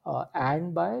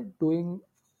 and by doing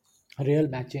real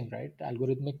matching, right?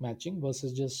 Algorithmic matching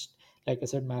versus just, like I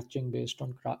said, matching based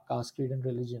on caste, creed, and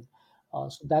religion.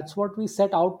 So that's what we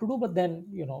set out to do. But then,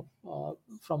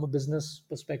 from a business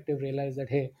perspective, realize that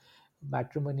hey,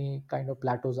 matrimony kind of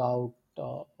plateaus out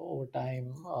over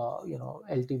time.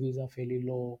 LTVs are fairly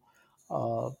low.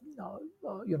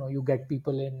 You get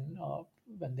people in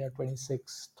when they're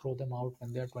 26, throw them out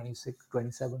when they're 26,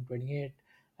 27, 28,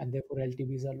 and therefore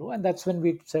LTVs are low. And that's when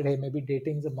we said, hey, maybe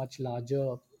dating is a much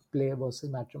larger play versus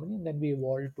matrimony, and then we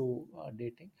evolved to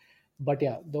dating. But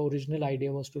yeah, the original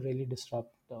idea was to really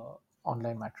disrupt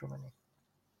online matrimony.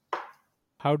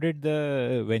 How did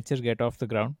the venture get off the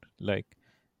ground? Like,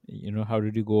 how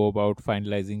did you go about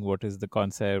finalizing what is the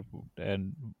concept,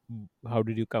 and how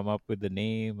did you come up with the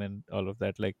name and all of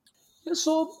that? Like, Yeah,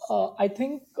 so I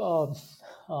think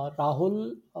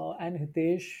Rahul and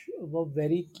Hitesh were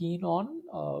very keen on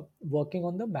working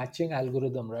on the matching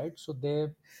algorithm, right? So they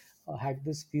had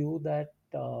this view that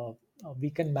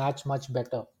we can match much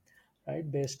better, right,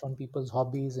 based on people's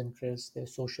hobbies, interests, their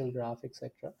social graph,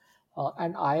 etc.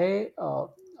 And I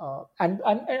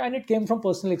and it came from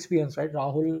personal experience, right?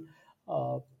 Rahul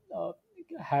uh, uh,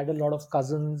 had a lot of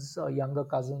cousins, younger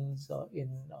cousins in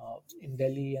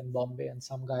Delhi and Bombay, and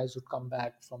some guys would come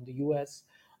back from the US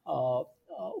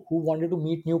who wanted to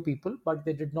meet new people, but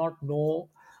they did not know,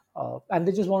 and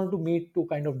they just wanted to meet to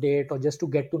kind of date or just to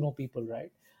get to know people,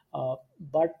 right?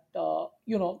 But how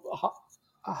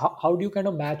do you kind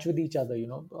of match with each other?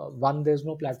 One, there's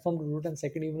no platform to do it, and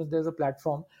second, even if there's a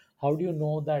platform, how do you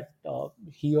know that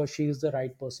he or she is the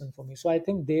right person for me? So I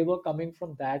think they were coming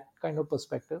from that kind of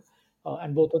perspective,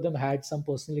 and both of them had some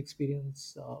personal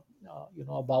experience,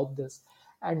 about this.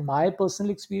 And my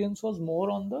personal experience was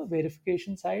more on the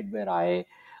verification side, where I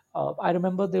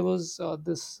remember there was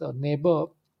this neighbor.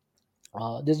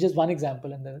 There's just one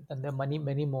example, and there are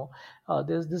many more.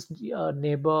 There's this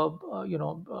neighbor,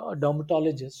 a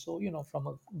dermatologist, so from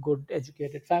a good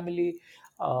educated family,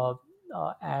 uh,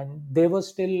 and they were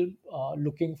still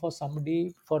looking for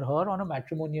somebody for her on a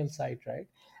matrimonial site, right?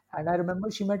 And I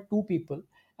remember she met two people,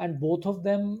 and both of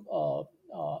them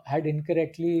had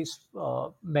incorrectly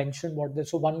mentioned what they.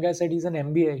 So one guy said he's an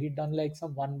MBA, he'd done like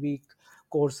some 1 week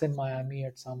course in Miami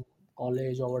at some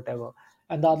college or whatever,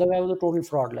 and the other guy was a total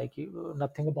fraud. Like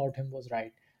nothing about him was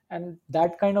right, and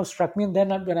that kind of struck me. And then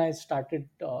when I started,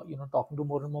 talking to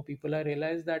more and more people, I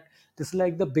realized that this is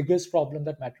like the biggest problem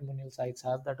that matrimonial sites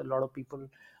have. That a lot of people,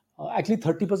 actually,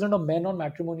 30% of men on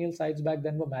matrimonial sites back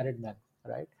then were married men,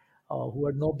 right? Who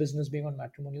had no business being on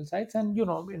matrimonial sites, and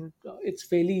it's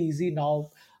fairly easy now.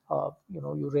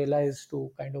 You realize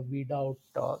to kind of weed out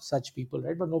such people,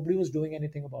 right? But nobody was doing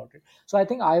anything about it. So I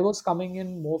think I was coming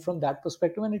in more from that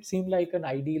perspective, and it seemed like an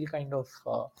ideal kind of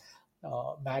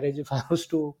marriage, if I was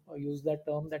to use that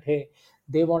term. That hey,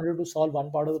 they wanted to solve one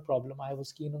part of the problem. I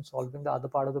was keen on solving the other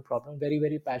part of the problem. Very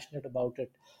very passionate about it,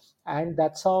 and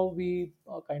that's how we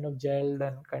kind of gelled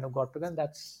and kind of got together. And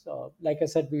that's like I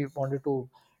said, we wanted to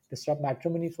disrupt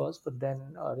matrimony first, but then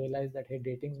realized that hey,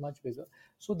 dating is much bigger.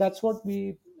 So that's what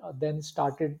we then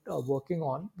started working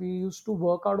on. We used to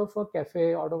work out of a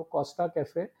cafe, out of a Costa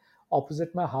cafe,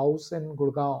 opposite my house in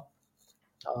Gurgaon,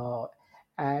 uh,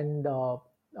 and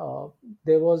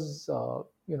there was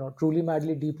Truly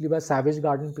Madly Deeply by Savage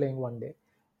Garden playing one day,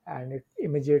 and it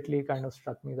immediately kind of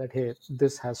struck me that hey,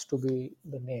 this has to be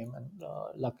the name. And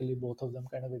luckily both of them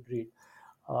kind of agreed,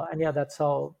 and yeah, that's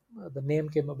how the name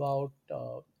came about.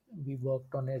 We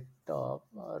worked on it,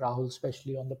 Rahul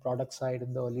especially on the product side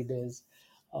in the early days,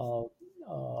 uh,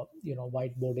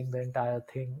 whiteboarding the entire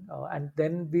thing, and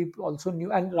then we also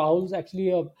knew, and Rahul's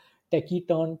actually a techie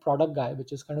turned product guy,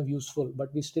 which is kind of useful,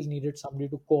 but we still needed somebody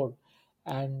to code.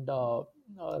 And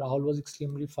Rahul was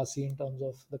extremely fussy in terms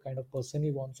of the kind of person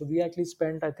he wants. So we actually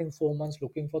spent, I think, 4 months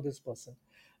looking for this person.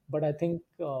 But I think,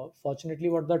 fortunately,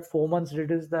 what that 4 months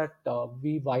did is that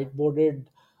we whiteboarded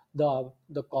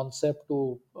the concept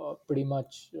to pretty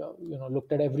much,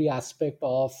 looked at every aspect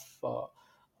of, uh,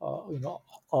 you know,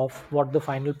 of what the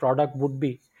final product would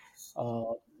be.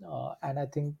 Uh, and I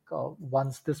think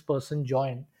once this person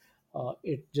joined,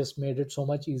 it just made it so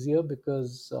much easier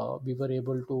because we were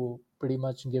able to pretty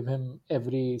much give him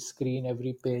every screen,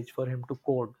 every page for him to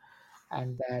code,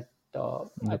 and that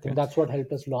I think Okay. that's what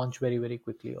helped us launch very, very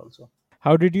quickly also.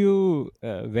 How did you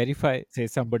verify, say,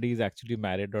 somebody is actually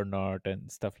married or not,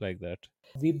 and stuff like that?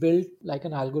 We built like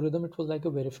an algorithm. It was like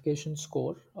a verification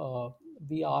score.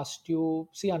 We asked you,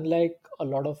 see, unlike a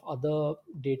lot of other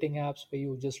dating apps where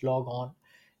you just log on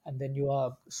and then you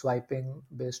are swiping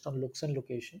based on looks and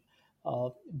location, uh,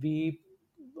 we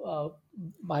uh,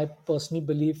 my personal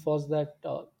belief was that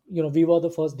we were the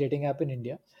first dating app in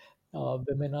India.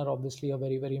 Women are obviously a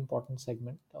very, very important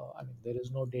segment. I mean, there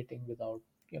is no dating without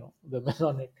women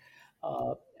on it.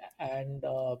 uh, and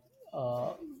uh,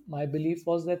 my belief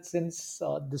was that since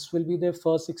this will be their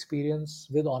first experience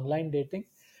with online dating,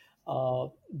 uh,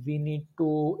 we need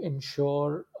to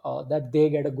ensure that they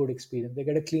get a good experience, they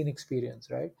get a clean experience,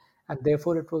 right? And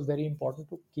therefore, it was very important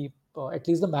to keep at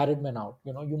least the married men out.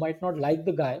 You might not like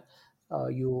the guy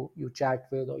you chat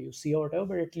with or you see or whatever,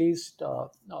 but at least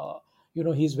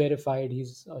he's verified,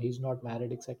 he's not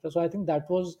married, etc. So I think that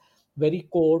was very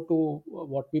core to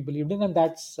what we believed in, and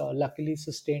that's luckily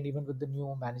sustained even with the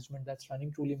new management that's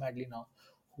running Truly Madly now,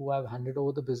 who I've handed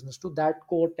over the business to. That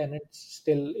core tenet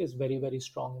still is very, very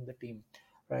strong in the team,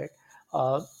 right?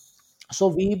 Uh, so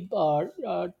we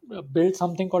built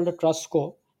something called a trust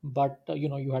score, but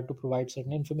you had to provide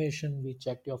certain information. We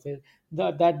checked your face.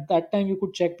 That time you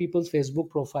could check people's Facebook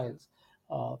profiles.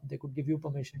 They could give you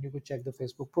permission. You could check the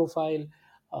Facebook profile.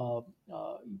 Uh,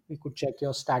 we could check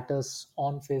your status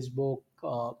on Facebook.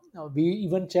 We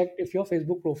even checked if your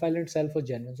Facebook profile itself was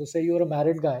genuine. So, say you're a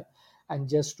married guy, and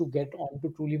just to get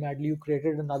onto Truly Madly, you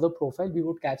created another profile. We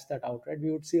would catch that out, right?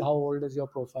 We would see how old is your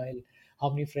profile, how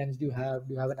many friends do you have,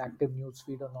 do you have an active news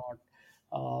feed or not.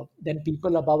 Then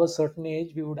people above a certain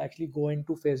age, we would actually go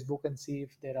into Facebook and see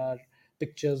if there are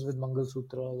pictures with Mangal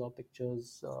Sutras or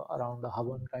pictures around the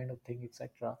Havan kind of thing,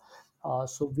 etc.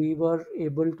 So we were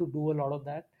able to do a lot of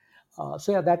that.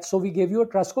 So yeah, that's so we gave you a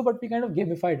trust score, but we kind of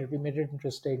gamified it. We made it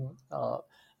interesting.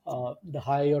 The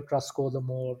higher your trust score, the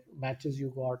more matches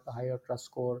you got, the higher trust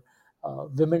score.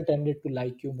 Women tended to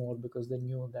like you more because they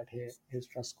knew that hey, his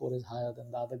trust score is higher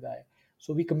than the other guy.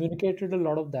 So we communicated a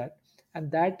lot of that, and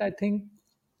that I think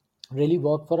really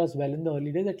worked for us well in the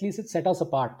early days. At least it set us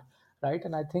apart, right?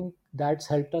 And I think that's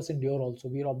helped us endure also.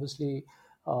 We're obviously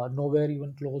nowhere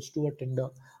even close to a Tinder,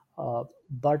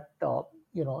 but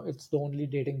it's the only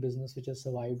dating business which has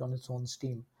survived on its own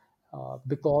steam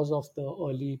because of the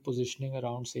early positioning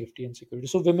around safety and security.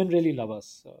 So women really love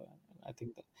us. I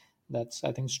think that's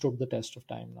I think stood the test of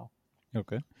time now.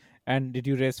 Okay. And did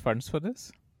you raise funds for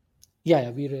this?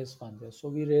 Yeah, we raised funds. Yeah. So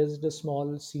we raised a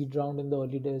small seed round in the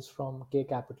early days from K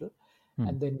Capital, Hmm.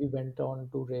 and then we went on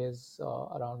to raise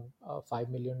around $5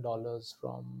 million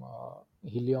from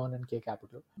Helion and K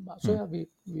Capital. So Hmm. yeah,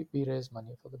 we raised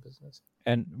money for the business.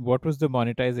 And what was the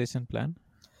monetization plan?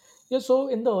 Yeah, so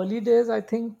in the early days, I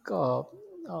think,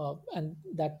 and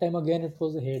that time again, it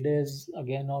was the heydays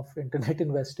again of internet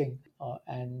investing,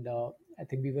 and I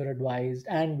think we were advised,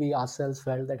 and we ourselves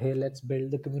felt that hey, let's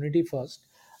build the community first,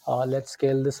 let's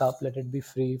scale this up, let it be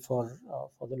free for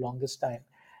the longest time,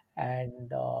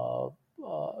 and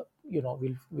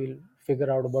we'll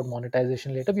figure out about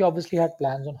monetization later. We obviously had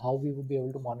plans on how we would be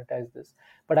able to monetize this,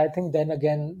 but I think then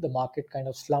again the market kind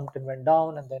of slumped and went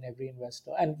down, and then every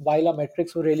investor, and while our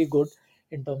metrics were really good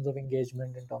in terms of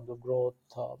engagement, in terms of growth,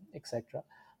 etc.,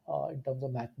 in terms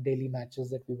of daily matches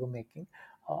that we were making,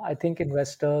 I think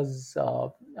investors,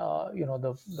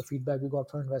 the feedback we got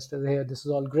from investors, hey, this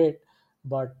is all great,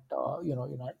 but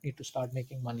need to start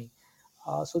making money.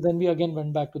 So then we again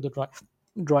went back to the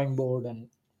drawing board, and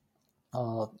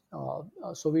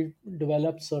so we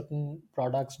developed certain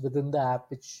products within the app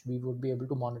which we would be able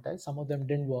to monetize. Some of them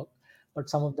didn't work, but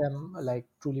some of them, like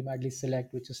Truly Madly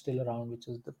Select, which is still around, which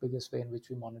is the biggest way in which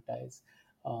we monetize.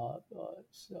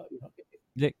 So,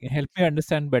 Like, help me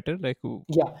understand better. Like,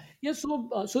 yeah.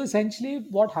 So essentially,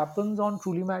 what happens on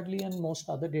Truly Madly and most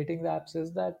other dating apps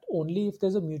is that only if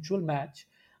there's a mutual match,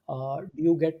 do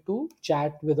you get to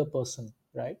chat with a person,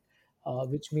 right?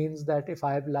 Which means that if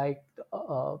I've liked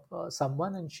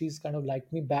someone and she's kind of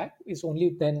liked me back, it's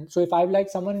only then. So if I've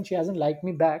liked someone and she hasn't liked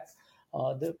me back,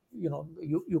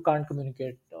 you can't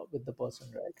communicate with the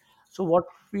person, right? So what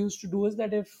we used to do is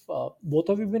that if both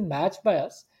of you been matched by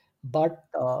us, but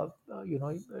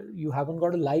you haven't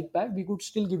got a like back, we could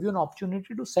still give you an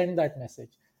opportunity to send that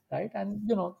message, right?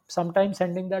 And sometimes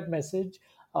sending that message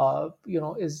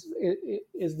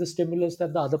is the stimulus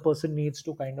that the other person needs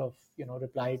to kind of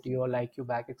reply to you or like you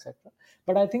back, etc.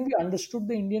 But I think we understood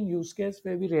the Indian use case,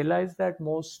 where we realized that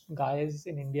most guys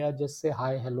in India just say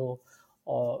hi, hello,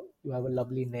 or you have a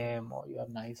lovely name, or you have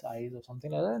nice eyes, or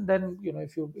something like that. And then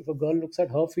if a girl looks at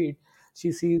her feed,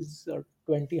 she sees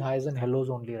 20 highs and hellos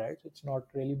only, right? It's not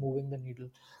really moving the needle.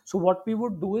 So what we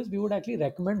would do is we would actually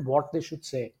recommend what they should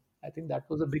say. I think that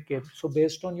was a big game. So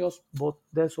based on your both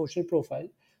their social profile,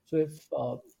 so if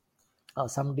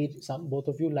both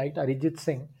of you liked Arijit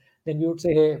Singh, then we would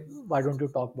say, hey, why don't you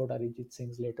talk about Arijit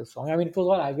Singh's latest song? I mean, it was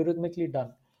all algorithmically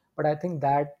done, but I think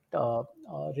that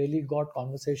really got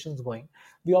conversations going.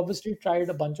 We obviously tried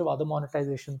a bunch of other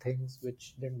monetization things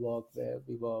which didn't work, where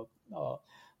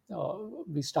uh,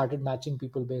 we started matching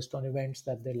people based on events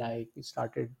that they like. We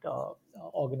started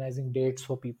organizing dates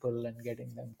for people and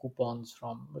getting them coupons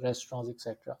from restaurants,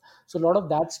 etc. So a lot of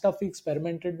that stuff we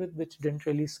experimented with, which didn't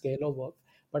really scale or work.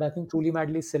 But I think Truly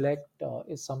Madly Select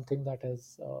is something that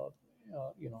has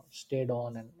stayed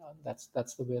on, and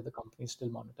that's the way the company still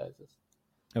monetizes.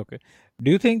 Okay.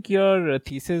 Do you think your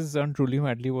thesis on Truly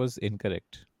Madly was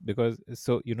incorrect? Because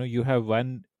you have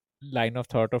one line of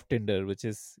thought of Tinder, which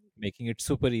is making it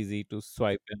super easy to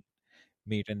swipe and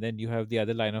meet, and then you have the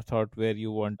other line of thought where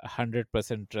you want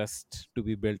 100% trust to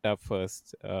be built up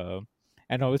first.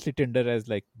 And obviously, Tinder has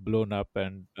like blown up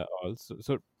and also.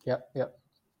 So Yeah, yeah.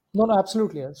 No, no,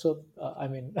 absolutely. Yeah. So, I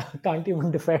mean, can't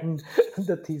even defend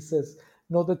the thesis.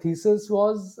 No, the thesis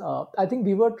was, I think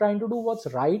we were trying to do what's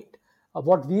right,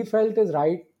 what we felt is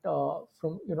right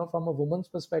from a woman's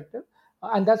perspective,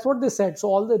 and that's what they said. So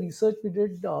all the research we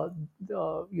did,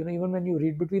 even when you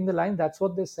read between the lines, that's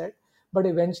what they said. But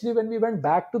eventually, when we went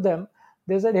back to them,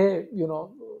 they said, hey,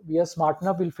 we are smart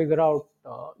enough. We'll figure out,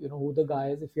 who the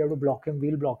guy is. If we have to block him,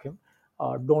 we'll block him.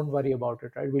 Don't worry about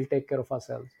it, right? We'll take care of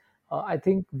ourselves. I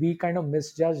think we kind of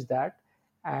misjudged that,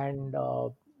 and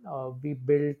we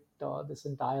built this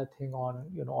entire thing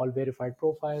on all verified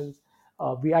profiles.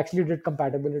 We actually did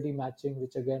compatibility matching,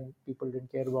 which again people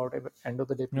didn't care about. At the end of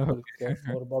the day, people care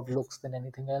more about looks than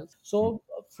anything else. So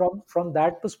from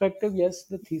that perspective, yes,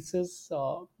 the thesis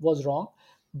was wrong.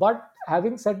 But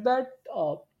having said that,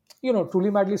 Truly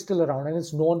Madly is still around and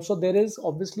it's known. So there is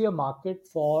obviously a market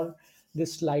for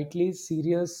this slightly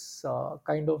serious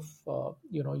kind of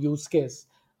use case.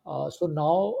 So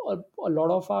now a lot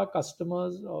of our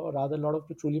customers, or rather a lot of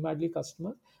the Truly Madly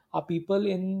customers, are people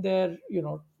in their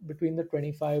between the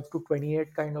 25 to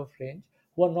 28 kind of range,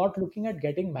 who are not looking at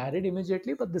getting married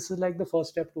immediately, but this is like the first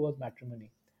step towards matrimony,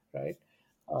 right?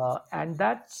 And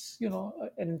that's an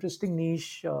interesting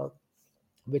niche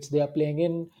which they are playing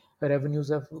in. The revenues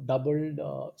have doubled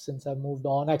since I've moved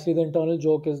on. Actually, the internal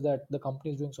joke is that the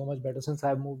company is doing so much better since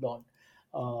I've moved on.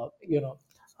 Uh, you know,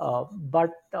 but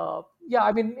yeah,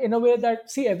 I mean, in a way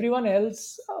that, see, everyone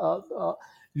else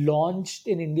launched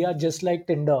in India just like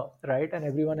Tinder, right? And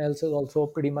everyone else is also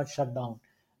pretty much shut down,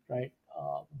 right?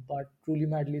 But Truly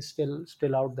Madly is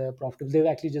still out there, profitable. They've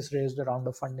actually just raised a round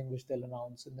of funding, which they'll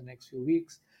announce in the next few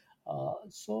weeks. Yeah,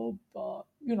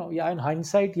 in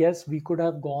hindsight, yes, we could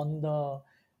have gone the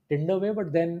Tinder way,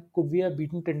 but then could we have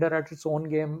beaten Tinder at its own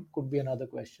game? Could be another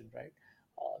question, right?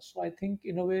 So I think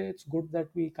in a way it's good that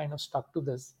we kind of stuck to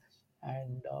this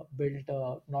and built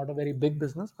not a very big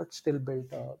business, but still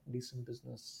built a decent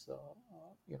business,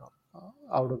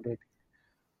 out of date.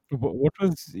 what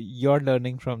was your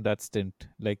learning from that stint?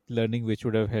 Like learning which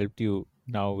would have helped you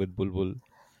now with Bulbul?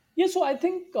 Yeah, so I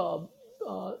think uh,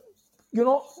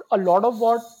 a lot of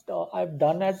what I've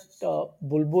done at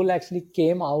Bulbul actually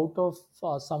came out of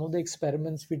some of the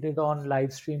experiments we did on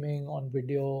live streaming, on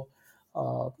video.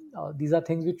 These are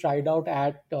things we tried out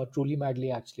at Truly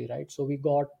Madly, actually, right? So we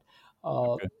got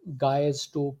uh, Okay. guys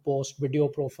to post video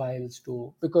profiles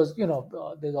to, because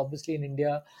there's obviously in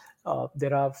India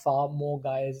there are far more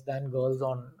guys than girls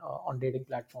on dating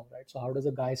platform, right? So how does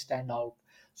a guy stand out?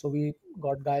 So we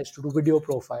got guys to do video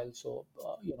profiles, so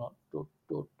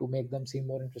to make them seem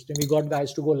more interesting. We got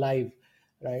guys to go live,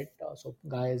 right? So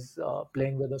guys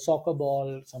playing with a soccer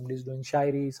ball, somebody's doing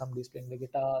shairi, somebody's playing the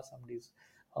guitar, somebody's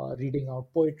reading out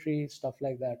poetry, stuff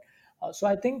like that. So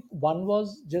I think one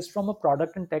was just from a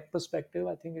product and tech perspective.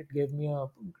 I think it gave me a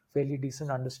fairly decent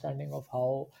understanding of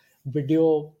how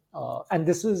video, and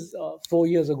this is 4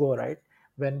 years ago, right?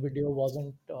 When video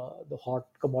wasn't the hot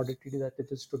commodity that it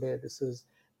is today. This is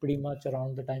pretty much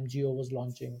around the time Geo was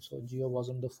launching. So Geo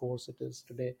wasn't the force it is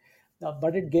today.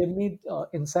 But it gave me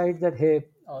insight that, hey,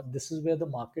 this is where the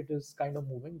market is kind of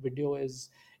moving. Video is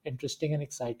interesting and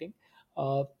exciting.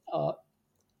 Uh, uh,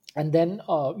 And then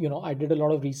I did a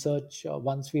lot of research.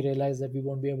 Once we realized that we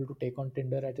won't be able to take on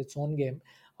Tinder at its own game,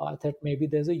 I thought maybe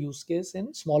there's a use case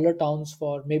in smaller towns,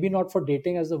 for maybe not for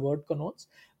dating as the word connotes,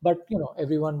 but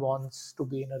everyone wants to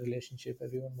be in a relationship,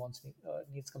 everyone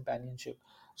needs companionship.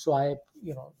 So I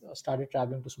started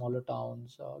traveling to smaller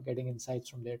towns, getting insights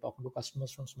from there, talking to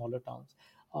customers from smaller towns.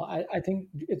 I think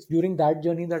it's during that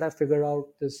journey that I figured out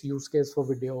this use case for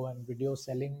video and video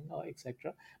selling,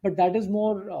 etc. But that is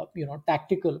more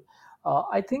tactical.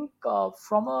 I think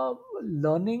from a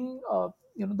learning,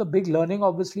 the big learning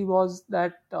obviously was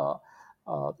that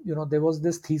there was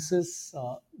this thesis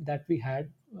that we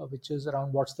had, which is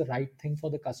around what's the right thing for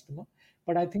the customer.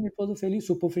 But I think it was a fairly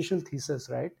superficial thesis,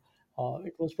 right?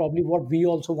 It was probably what we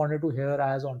also wanted to hear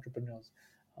as entrepreneurs.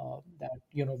 That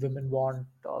women want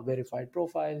verified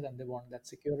profiles and they want that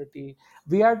security.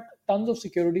 We had tons of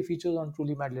security features on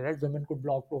Truly Madly, right? Women could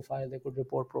block profiles, they could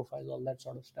report profiles, all that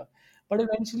sort of stuff. But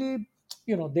eventually,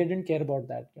 they didn't care about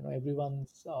that.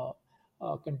 Everyone's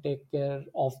can take care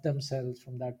of themselves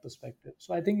from that perspective.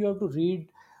 So I think you have to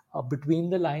read between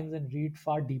the lines and read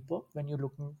far deeper when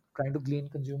you're trying to glean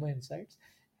consumer insights,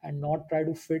 and not try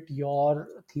to fit your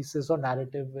thesis or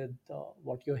narrative with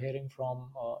what you're hearing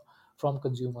from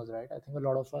consumers, right? I think a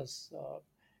lot of us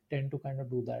tend to kind of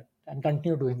do that and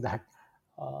continue doing that.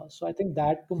 So I think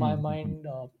that, to my Mm-hmm. mind,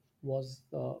 was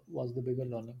the bigger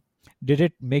learning. Did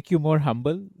it make you more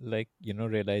humble, like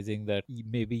realizing that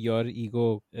maybe your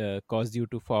ego caused you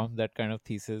to form that kind of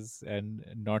thesis and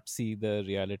not see the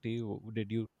reality?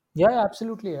 Did you? Yeah,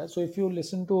 absolutely. Yeah. So if you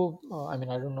listen to, I mean,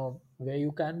 I don't know where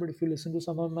you can, but if you listen to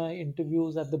some of my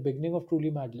interviews at the beginning of Truly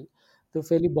Madly, they're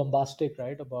fairly bombastic,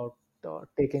 right? About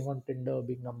taking on Tinder,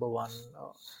 being number one.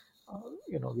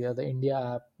 We are the India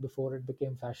app before it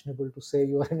became fashionable to say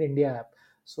you are an India app.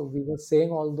 So we were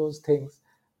saying all those things,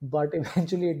 but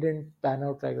eventually it didn't pan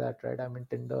out like that, right? I mean,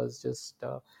 Tinder has just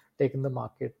taken the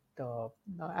market,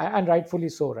 and rightfully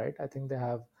so, right? I think they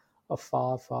have a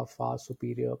far, far, far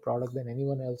superior product than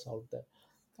anyone else out there.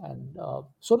 And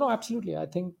so, no, absolutely. I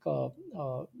think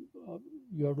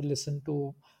you have to listen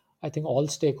to, I think, all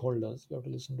stakeholders. You have to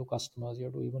listen to customers. You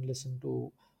have to even listen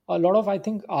to a lot of, I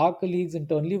think, our colleagues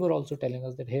internally were also telling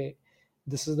us that, hey,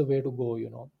 this is the way to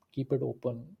go, keep it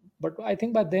open. But I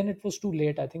think by then it was too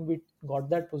late. I think we got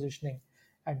that positioning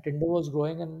and Tinder was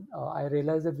growing. And I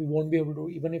realized that we won't be able to,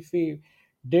 even if we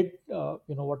did,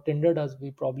 what Tinder does,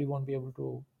 we probably won't be able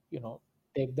to,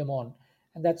 take them on.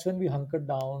 And that's when we hunkered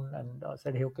down and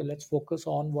said, hey, okay, let's focus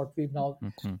on what we've now.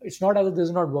 Mhm. It's not as if this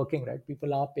is not working, right?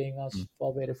 People are paying us Mhm.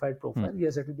 for verified profile.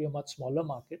 Yes, it will be a much smaller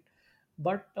market,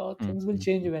 but things will Mhm.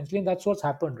 change eventually. And that's what's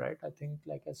happened, right? I think,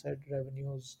 like I said,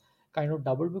 revenues kind of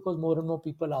doubled because more and more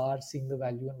people are seeing the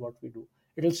value in what we do.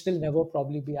 It'll still never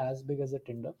probably be as big as a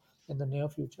Tinder in the near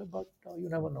future, but you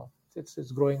never know.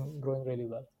 It's growing really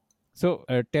well. So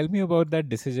tell me about that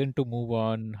decision to move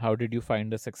on. How did you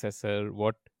find a successor?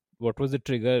 What was the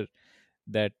trigger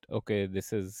that, okay,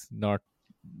 this is not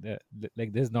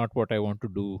like, this is not what I want to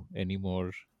do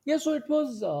anymore? Yeah, so it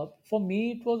was, for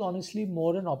me, it was honestly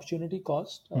more an opportunity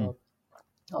cost. Hmm.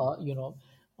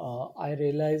 I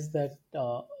realized that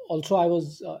also I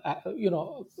was,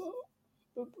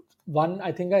 one,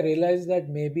 I think I realized that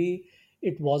maybe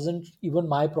it wasn't even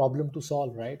my problem to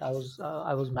solve, right? I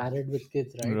was married with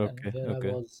kids, right? And Okay, here I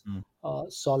okay. was Hmm.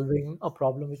 solving a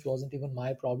problem which wasn't even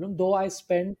my problem. Though I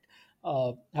spent,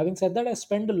 having said that, I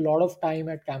spent a lot of time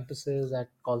at campuses, at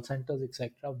call centers,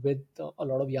 etc., with a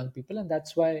lot of young people, and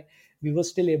that's why we were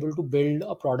still able to build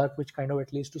a product which kind of,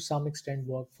 at least to some extent,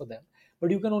 worked for them.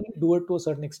 But you can only do it to a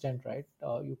certain extent, right?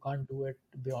 You can't do it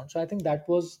beyond. So I think that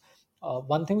was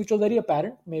one thing which was very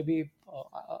apparent. Maybe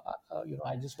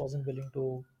I just wasn't willing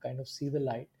to kind of see the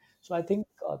light. So I think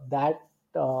that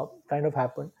kind of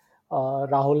happened.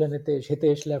 Rahul and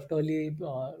Hitesh left early.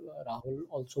 Rahul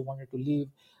also wanted to leave,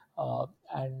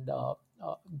 and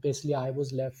basically I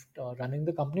was left running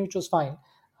the company, which was fine.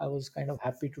 I was kind of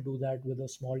happy to do that with a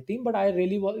small team, but I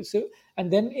really was. So,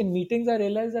 and then in meetings, I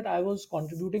realized that I was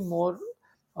contributing more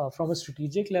from a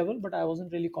strategic level, but I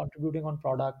wasn't really contributing on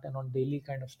product and on daily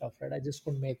kind of stuff, right? I just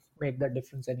couldn't make that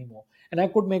difference anymore, and I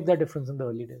could make that difference in the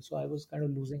early days. So I was kind of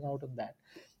losing out on that.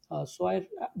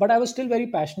 But I was still very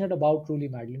passionate about Truly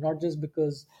Madly, not just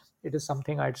because it is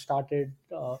something I'd started,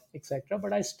 etc.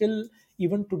 But I still,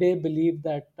 even today, believe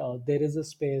that there is a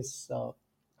space.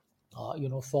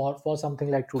 For something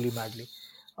like Truly Madly.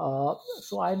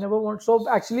 So I never want. So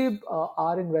actually,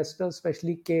 our investors,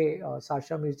 especially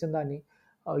Sasha Mirchandani,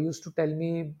 used to tell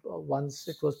me once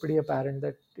it was pretty apparent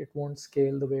that it won't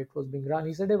scale the way it was being run.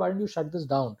 He said, "Hey, why don't you shut this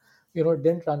down? It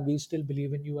didn't run. We still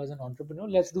believe in you as an entrepreneur.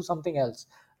 Let's do something else."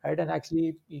 right? And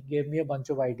actually, he gave me a bunch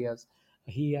of ideas.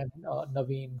 He and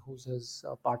Naveen, who's his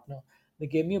partner, they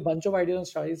gave me a bunch of ideas and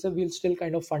stuff. He said, "We'll still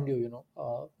kind of fund you,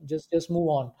 just move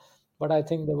on." But I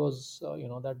think there was,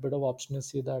 that bit of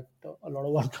obstinacy that a lot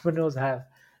of entrepreneurs have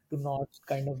to not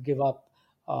kind of give up.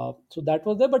 So that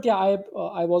was there. But yeah,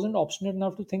 I wasn't obstinate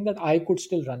enough to think that I could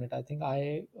still run it. I think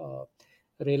I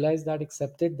realized that,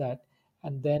 accepted that,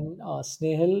 and then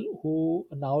Snehal, who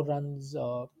now runs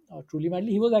Truly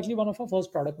Madly, he was actually one of our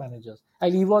first product managers.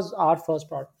 And he was our first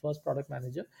product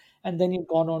manager, and then he'd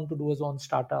gone on to do his own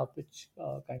startup, which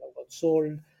kind of got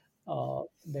sold.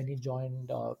 Then he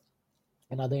joined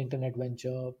another internet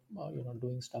venture,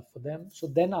 doing stuff for them. So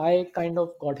then I kind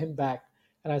of got him back,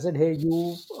 and I said, "Hey,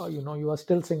 you are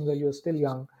still single, you're still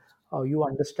young, you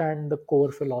understand the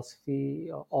core philosophy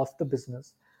of the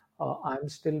business. I'm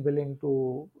still willing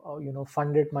to,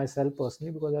 fund it myself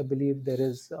personally because I believe there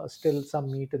is still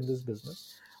some meat in this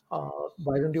business.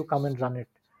 Why don't you come and run it?"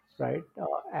 Right.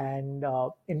 And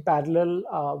in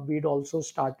parallel, we'd also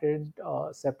started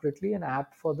separately an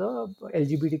app for the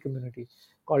LGBT community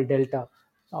called Delta,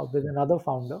 with another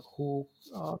founder who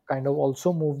kind of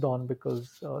also moved on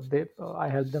because I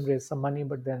helped them raise some money,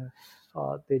 but then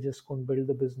they just couldn't build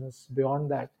the business beyond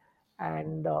that.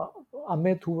 And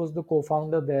Amit, who was the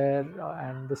co-founder there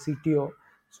and the CTO,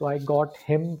 so I got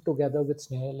him together with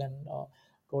Snehal and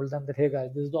told them that, "Hey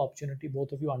guys, this is the opportunity.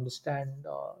 Both of you understand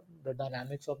the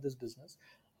dynamics of this business.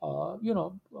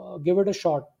 Give it a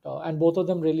shot." And both of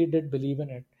them really did believe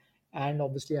in it, and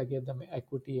obviously I gave them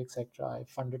equity, etc. I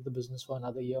funded the business for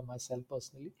another year myself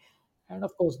personally, and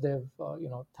of course they've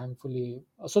thankfully,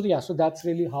 so that's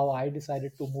really how I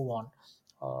decided to move on.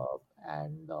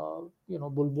 And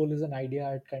Bulbul is an idea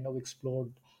I'd kind of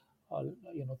explored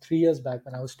 3 years back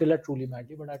when I was still at Truly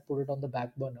Madly, but I put it on the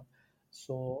back burner,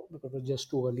 so because it was just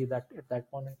too early that at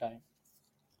that point in time.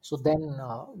 So then,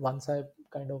 once I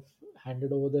kind of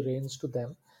handed over the reins to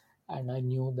them, and I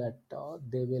knew that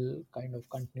they will kind of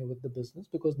continue with the business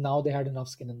because now they had enough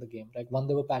skin in the game. Like, one,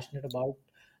 they were passionate about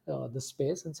the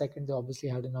space, and second, they obviously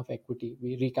had enough equity.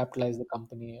 We recapitalized the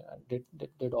company and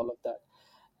did all of that.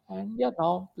 And yeah,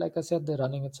 now, like I said, they're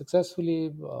running it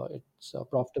successfully. It's a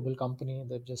profitable company.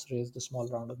 They've just raised a small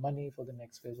round of money for the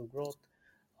next phase of growth.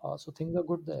 So things are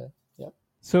good there. Yeah.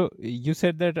 So you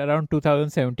said that around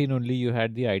 2017 only you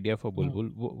had the idea for Hmm. Bulbul.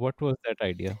 What was that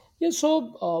idea? Yeah, so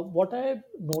what I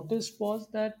noticed was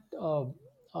that,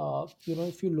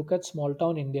 if you look at small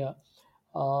town India,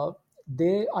 uh,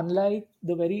 unlike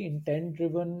the very intent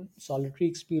driven solitary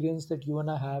experience that you and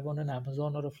I have on an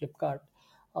Amazon or a Flipkart,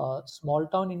 small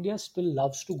town India still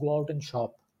loves to go out and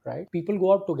shop, right? People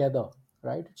go out together,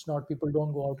 right? It's not, people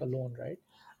don't go out alone, right?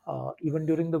 Even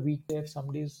during the weekday, if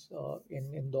somebody's in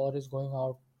Indore is going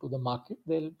out to the market,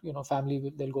 they'll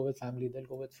go with family, they'll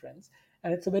go with friends,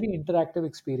 and it's a very interactive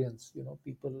experience.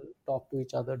 People talk to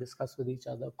each other, discuss with each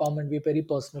other, comment. We're very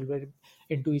personal, very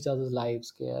into each other's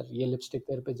lives. कि यार ये lipstick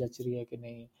तेरे पे जच रही है कि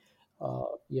नहीं,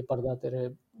 ये पर्दा तेरे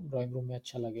ड्राइंग रूम में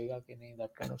अच्छा लगेगा कि नहीं,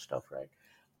 that kind of stuff, right?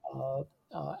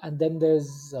 And then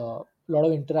there's a lot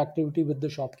of interactivity with the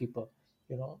shopkeeper.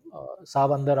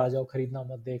 साहब अंदर आ जाओ, खरीदना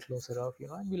मत, देख लो सिर्फ,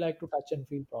 and we like to touch and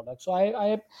feel products. So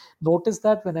I noticed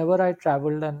that whenever I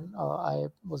traveled and I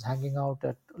was hanging out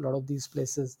at a lot of these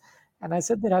places, and I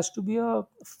said there has to be a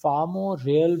far more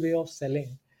real way of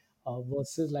selling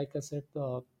versus, like I said,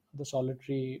 the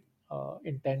solitary,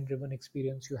 intent-driven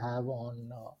experience you have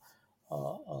on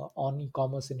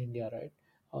e-commerce in India, right?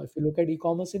 If you look at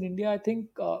e-commerce in India, I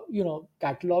think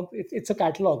catalog. It's a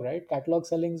catalog, right? Catalog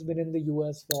selling's been in the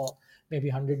US for maybe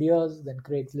 100 years. Then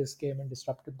Craigslist came and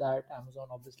disrupted that. Amazon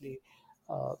obviously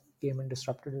came and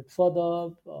disrupted it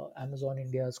further. Amazon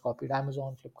India has copied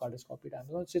Amazon. Flipkart has copied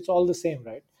Amazon. It's all the same,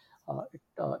 right?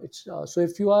 So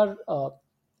if you are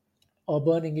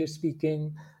urban English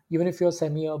speaking, even if you're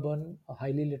semi-urban,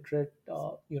 highly literate,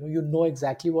 you know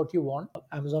exactly what you want.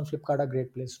 Amazon, Flipkart are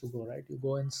great place to go, right? You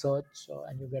go and search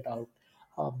and you get out.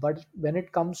 But when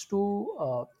it comes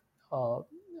to uh,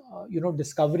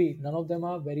 discovery, none of them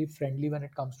are very friendly when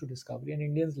it comes to discovery. And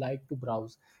Indians like to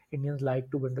browse. Indians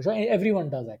like to window shop. Everyone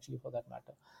does, actually, for that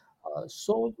matter.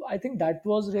 So I think that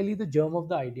was really the germ of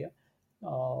the idea.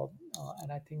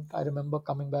 And I think I remember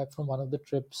coming back from one of the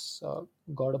trips,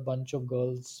 got a bunch of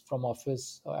girls from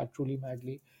office at Truly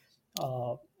Madly,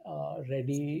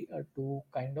 ready to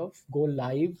kind of go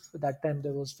live. That time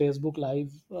there was Facebook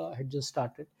Live had just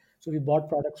started, so we bought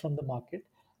products from the market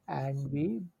and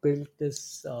we built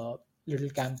this little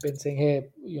campaign saying, "Hey,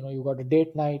 you got a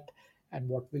date night, and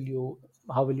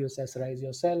how will you accessorize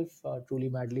yourself? Truly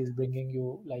Madly is bringing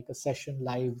you like a session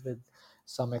live with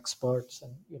some experts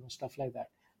and stuff like that."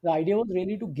 The idea was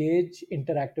really to gauge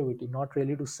interactivity, not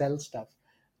really to sell stuff.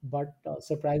 But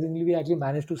surprisingly, we actually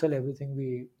managed to sell everything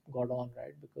we got on,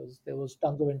 right? Because there was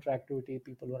tons of interactivity.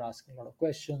 People were asking a lot of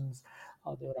questions.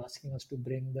 They were asking us to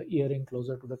bring the earring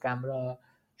closer to the camera,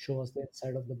 show us the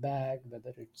inside of the bag,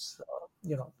 whether it's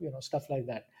stuff like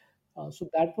that. So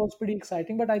that was pretty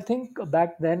exciting. But I think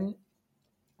back then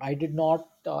I did not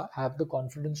have the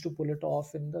confidence to pull it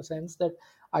off, in the sense that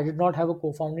I did not have a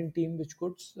co-founding team which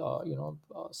could,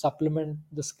 supplement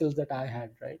the skills that I had.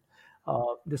 Right.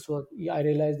 I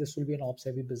realized this will be an ops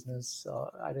heavy business.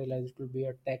 I realized it will be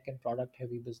a tech and product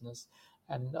heavy business.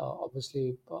 And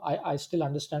obviously, I still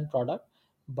understand product,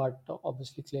 but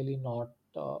obviously, clearly not,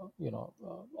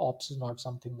 ops is not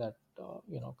something that,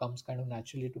 comes kind of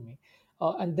naturally to me.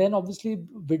 And then obviously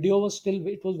video was still,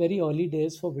 it was very early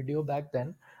days for video back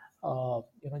then.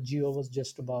 Geo was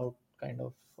just about kind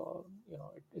of,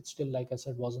 it's still, like I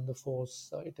said, was in the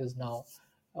force. It is now.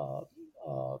 Uh,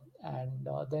 and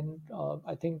then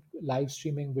I think live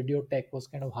streaming video tech was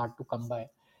kind of hard to come by.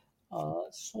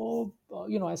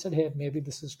 I said, hey, maybe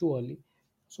this is too early.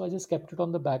 So I just kept it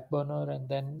on the back burner. And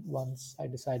then once I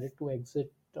decided to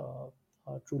exit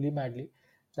Truly Madly,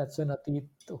 that's when Atit,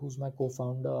 who's my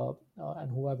co-founder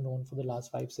and who I've known for the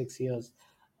last 5 6 years,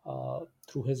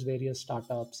 through his various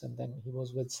startups, and then he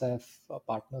was with Ceph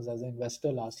Partners as an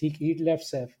investor last. He left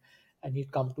Ceph, and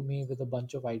he'd come to me with a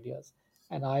bunch of ideas,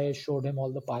 and I showed him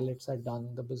all the pilots I'd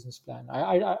done, the business plan.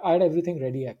 I had everything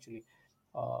ready actually.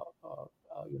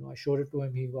 I showed it to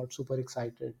him. He got super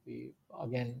excited. We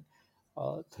again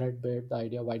threadbare the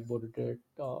idea, whiteboarded it,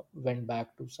 went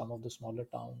back to some of the smaller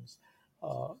towns,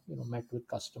 met with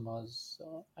customers,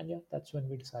 and yeah, that's when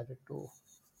we decided to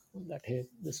that, hey,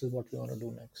 this is what we want to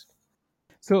do next.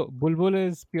 So Bulbul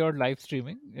is pure live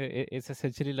streaming. It's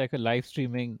essentially like a live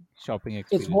streaming shopping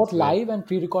It's experience both where live and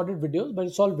pre-recorded videos, but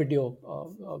it's all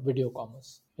video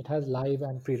commerce. It has live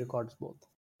and pre-records both.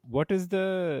 what is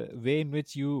the way in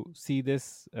which you see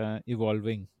this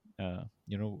evolving?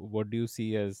 What do you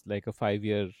see as like a 5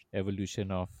 year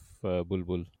evolution of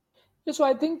Bulbul? Yeah, so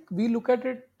I think we look at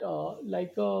it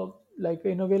like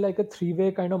in a way like a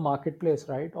three-way kind of marketplace,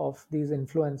 right? Of these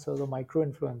influencers or micro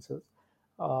influencers,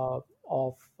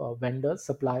 of vendors,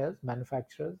 suppliers,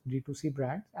 manufacturers, D2C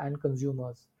brands, and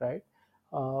consumers, right?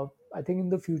 Uh, I think in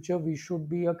the future we should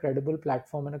be a credible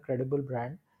platform and a credible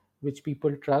brand, which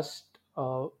people trust.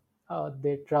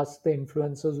 They trust the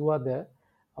influencers who are there.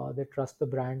 They trust the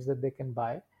brands that they can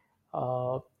buy.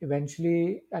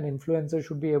 Eventually, an influencer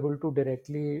should be able to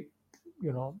directly,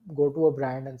 go to a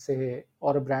brand and say, hey,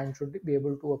 or a brand should be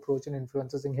able to approach an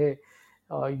influencer saying, hey,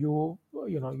 you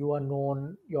are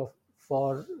known, you're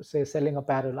for, say, selling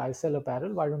apparel. I sell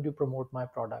apparel, why don't you promote my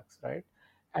products, right?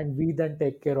 And we then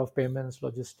take care of payments,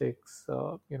 logistics,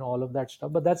 all of that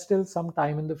stuff. But that's still some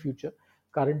time in the future.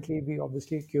 Currently we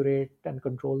obviously curate and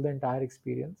control the entire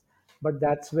experience, but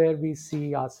that's where we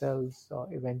see ourselves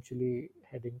eventually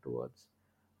heading towards,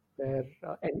 where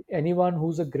anyone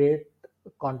who's a great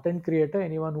content creator,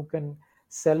 anyone who can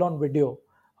sell on video,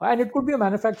 and it could be a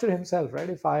manufacturer himself, right?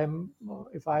 If I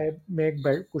make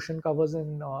bed cushion covers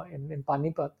in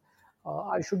Panipat,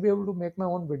 I should be able to make my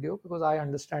own video because I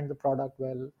understand the product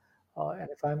well, and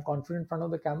if I'm confident in front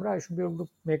of the camera, I should be able to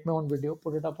make my own video,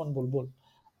 put it up on Bulbul,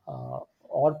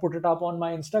 or put it up on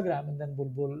my Instagram, and then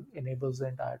Bulbul enables the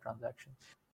entire transaction.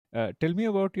 Tell me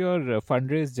about your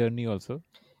fundraise journey also.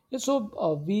 Yeah,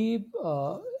 so we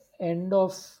end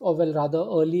of, or well, rather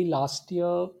early last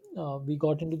year, we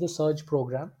got into the Surge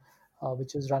program,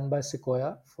 which is run by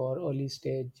Sequoia for early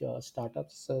stage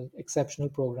startups. It's an exceptional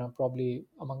program, probably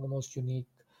among the most unique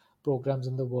programs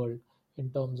in the world in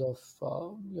terms of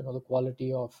the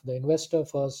quality of the investor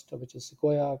first, which is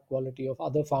Sequoia, quality of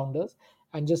other founders,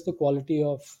 and just the quality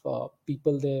of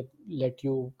people they let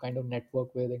you kind of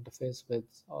network with, interface with,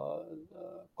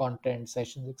 content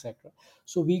sessions, etc.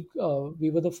 So we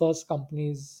were the first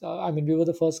companies. We were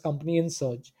the first company in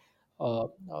Surge,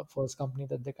 first company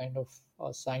that they kind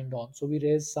of signed on. So we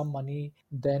raised some money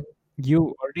then.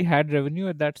 You already had revenue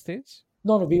at that stage?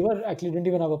 No, no, we were actually didn't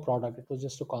even have a product. It was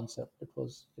just a concept. It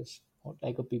was just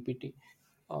like a PPT.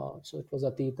 So it was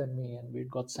Atit and me, and we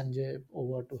got Sanjay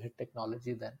over to hit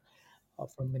technology then,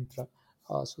 from Mintra.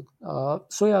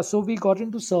 So we got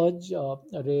into Surge,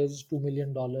 raised $2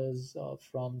 million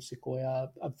from Sequoia,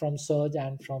 from Surge,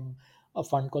 and from a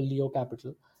fund called Leo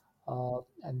Capital,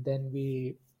 and then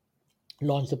we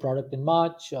launched the product in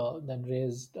March. Then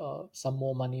raised some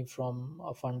more money from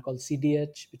a fund called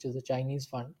CDH, which is a Chinese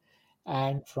fund,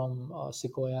 and from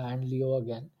Sequoia and Leo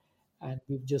again. And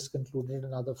we've just concluded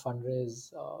another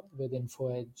fundraise with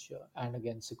InfoEdge, and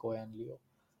again Sequoia and Leo.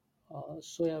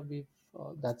 So yeah, we've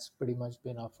that's pretty much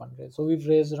been our fundraise. So we've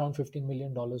raised around $15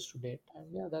 million to date, and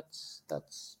yeah,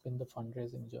 that's been the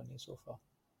fundraising journey so far.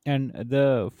 And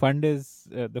the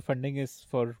funding is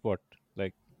for what?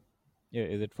 Like, yeah,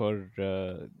 is it for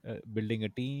building a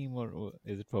team, or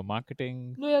is it for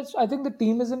marketing? No, yes, I think the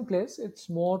team is in place. It's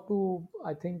more to,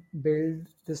 I think, build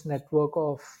this network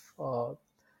of uh,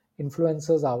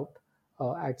 influencers out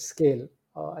at scale.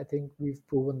 I think we've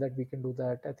proven that we can do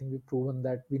that. I think we've proven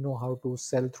that we know how to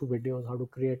sell through videos, how to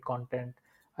create content.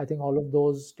 I think all of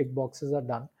those tick boxes are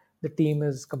done. The team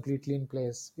is completely in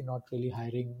place. We're not really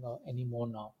hiring anymore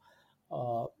now.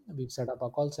 We've set up a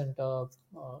call center,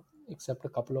 except a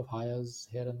couple of hires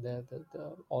here and there.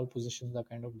 All positions are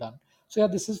kind of done. So yeah,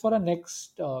 this is for a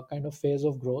next kind of phase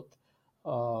of growth,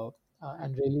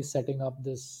 and really setting up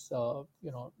this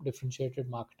differentiated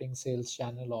marketing sales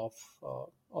channel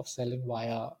of selling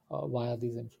via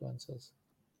these influencers.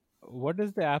 What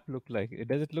does the app look like?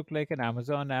 Does it look like an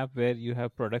Amazon app where you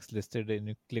have products listed and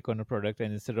you click on a product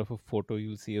and instead of a photo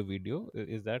you'll see a video?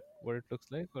 Is that what it looks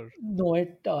like? Or No,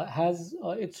 it has.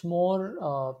 It's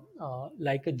more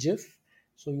like a GIF.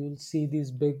 So you'll see these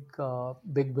big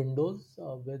windows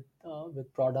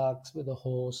with products, with a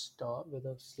host, with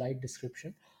a slide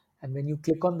description, and when you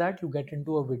click on that, you get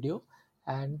into a video,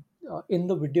 and in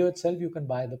the video itself, you can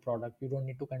buy the product. You don't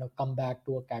need to kind of come back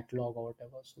to a catalog or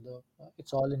whatever. So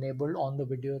it's all enabled on the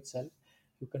video itself.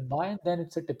 You can buy, and then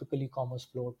it's a typical e-commerce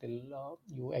flow till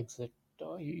you exit.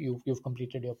 You've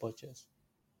completed your purchase.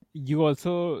 you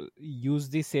also use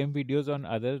the same videos on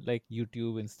other like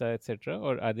YouTube, Insta, etc.,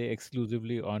 or are they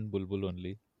exclusively on Bulbul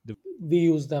only? We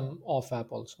use them off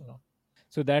app also now.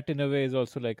 So that in a way is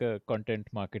also like a content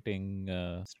marketing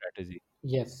strategy.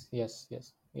 Yes, yes,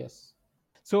 yes, yes.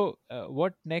 So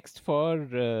what next for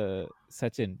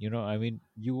Sachin? I mean,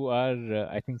 you are,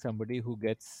 I think, somebody who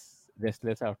gets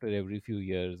restless after every few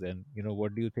years. And,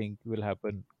 what do you think will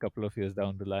happen couple of years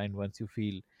down the line once you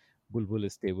feel Bulbul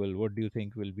is stable? What do you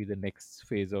think will be the next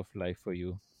phase of life for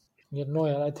you? Yeah, no,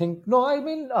 yeah, I think no. I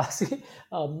mean, see,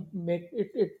 make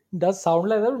it. It does sound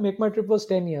like that. Make My Trip was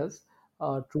 10 years.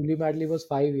 Truly Madly was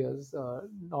 5 years.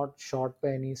 Not short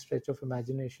by any stretch of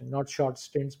imagination. Not short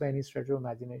stints by any stretch of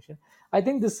imagination. I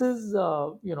think this is,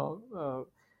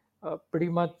 pretty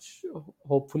much,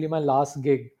 hopefully, my last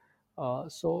gig.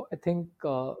 So I think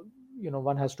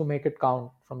one has to make it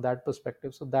count from that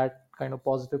perspective. So that kind of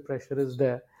positive pressure is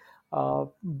there.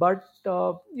 But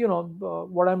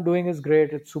what I'm doing is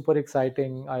great. It's super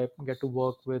exciting. I get to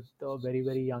work with very,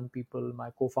 very young people.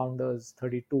 My co-founder is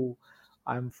 32.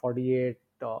 I'm 48.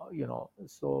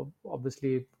 So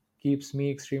obviously it keeps me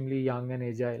extremely young and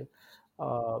agile.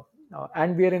 Uh,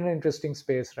 and we are in an interesting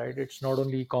space, right? It's not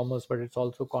only e-commerce, but it's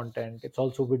also content. It's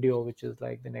also video, which is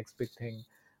like the next big thing.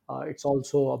 It's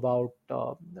also about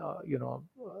the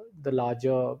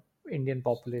larger Indian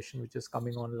population, which is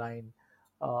coming online.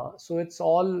 So it's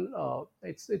all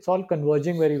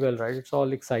converging very well, right? It's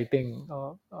all exciting.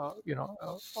 All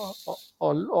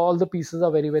the pieces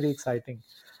are very, very exciting.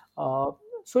 Uh,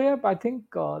 so yeah, I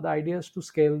think the idea is to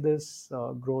scale this,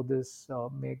 grow this,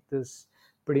 make this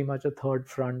pretty much a third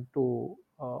front to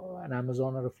an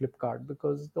Amazon or a Flipkart,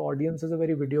 because the audience is a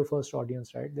very video first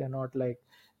audience, right? They're not like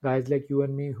guys like you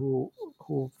and me who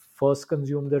first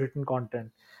consume the written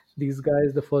content. These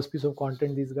guys, the first piece of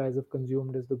content these guys have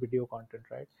consumed is the video content,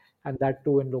 right? And that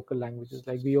too in local languages.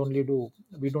 Like we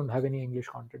don't have any English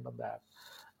content on the app.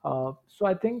 So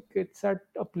I think it's at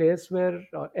a place where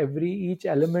each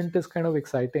element is kind of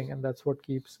exciting, and that's what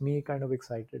keeps me kind of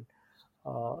excited.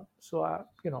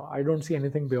 I don't see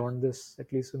anything beyond this,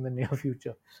 at least in the near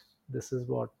future. This is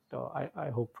what I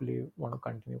hopefully want to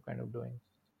continue kind of doing.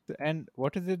 And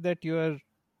what is it that you are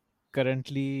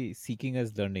currently seeking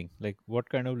as learning? Like, what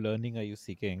kind of learning are you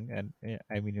seeking? And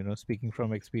I mean, speaking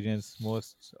from experience,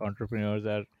 most entrepreneurs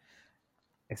are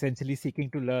essentially seeking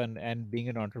to learn, and being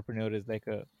an entrepreneur is like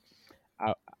a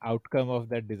outcome of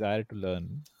that desire to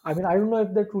learn. I mean, I don't know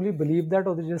if they truly believe that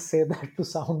or they just say that to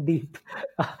sound deep.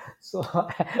 So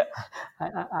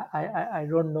I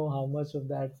don't know how much of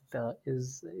that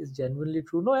is genuinely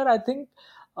true. No, and I think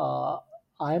uh,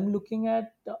 I'm looking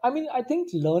at. I mean, I think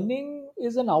learning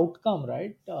is an outcome,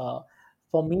 right?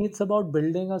 For me, it's about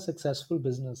building a successful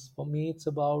business. For me, it's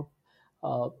about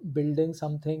building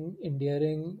something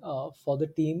endearing for the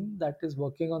team that is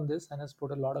working on this and has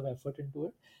put a lot of effort into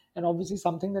it, and obviously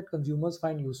something that consumers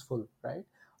find useful, right?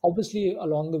 Obviously,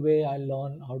 along the way, I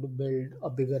learn how to build a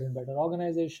bigger and better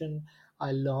organization.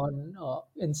 I learn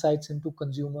insights into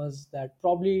consumers that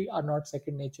probably are not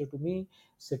second nature to me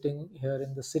sitting here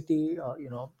in the city.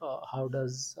 How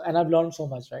does, and I've learned so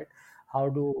much, right? How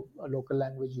do local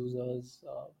language users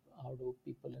How do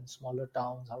people in smaller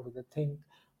towns, how do they think?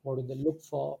 What do they look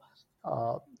for?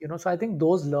 So I think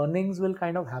those learnings will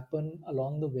kind of happen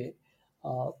along the way.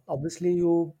 Obviously,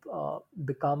 you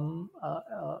become,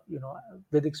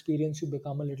 with experience, you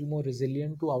become a little more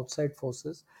resilient to outside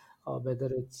forces,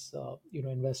 whether it's,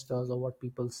 investors or what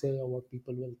people say or what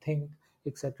people will think,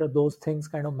 etc. Those things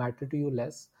kind of matter to you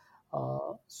less.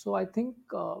 So I think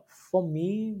for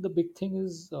me, the big thing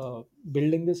is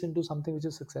building this into something which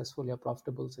is successful, yeah,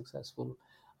 profitable, successful,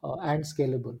 and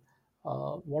scalable.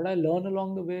 What I learn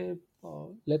along the way,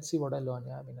 let's see what I learn.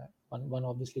 Yeah, I mean, one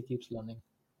obviously keeps learning.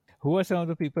 Who are some of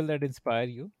the people that inspire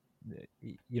you?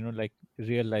 Like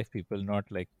real life people, not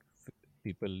like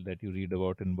people that you read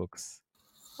about in books.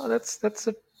 That's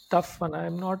a tough one.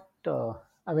 I'm not.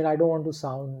 I mean, I don't want to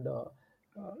sound.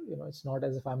 It's not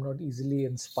as if I'm not easily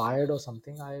inspired or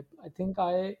something. I think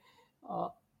Uh,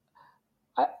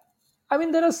 I, I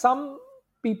mean, there are some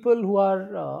people who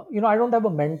are, I don't have a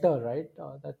mentor, right?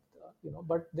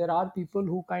 But there are people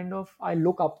who kind of I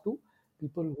look up to,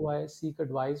 people who I seek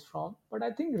advice from. But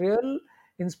I think real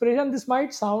inspiration, this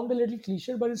might sound a little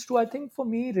cliche, but it's true. I think for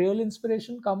me, real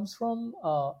inspiration comes from,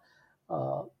 uh,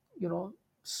 you know,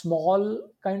 small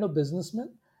kind of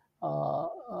businessmen.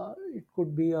 It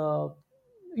could be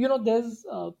there's,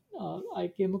 I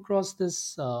came across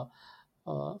this.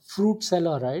 Fruit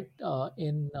seller, right,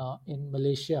 in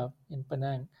Malaysia, in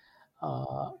Penang.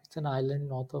 It's an island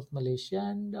north of Malaysia,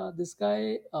 and this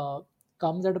guy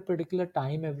comes at a particular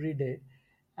time every day,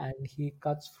 and he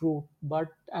cuts fruit,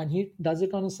 and he does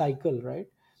it on a cycle, right?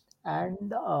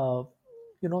 And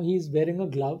he's wearing a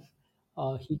glove.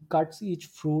 He cuts each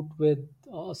fruit with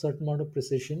a certain amount of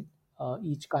precision.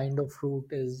 Each kind of fruit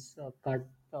is cut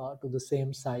to the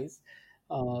same size.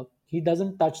 He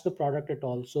doesn't touch the product at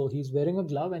all. So he's wearing a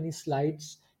glove, and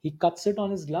he cuts it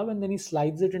on his glove, and then he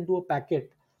slides it into a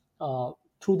packet uh,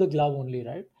 through the glove only,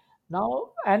 right?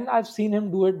 Now, and I've seen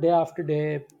him do it day after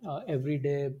day, every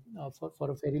day, for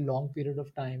a very long period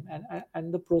of time,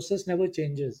 and the process never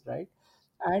changes, right?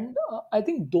 And I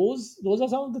think those are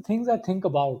some of the things I think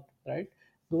about, right?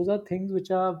 Those are things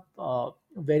which are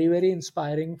very, very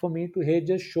inspiring for me to, hey,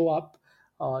 just show up,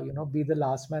 be the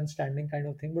last man standing kind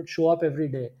of thing, but show up every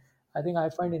day. I think I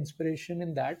find inspiration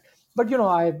in that. But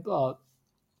I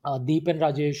Deep and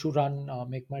Rajesh, who run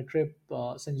Make My Trip,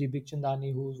 Sanjeev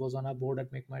Bikhchandani, who was on our board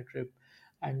at Make My Trip,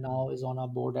 and now is on our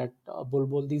board at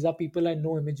Bulbul. These are people I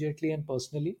know immediately and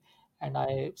personally, and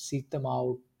I seek them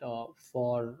out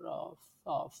for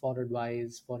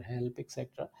advice, for help,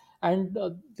 etc. And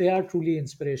they are truly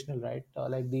inspirational, right?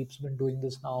 Like Deep's been doing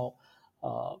this now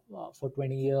for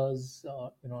 20 years,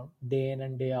 day in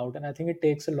and day out, and I think it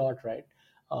takes a lot, right,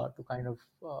 to kind of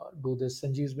do this.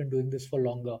 Sanjeev's been doing this for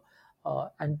longer.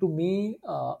 And to me,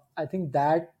 I think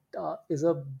that is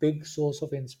a big source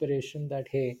of inspiration that,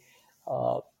 hey,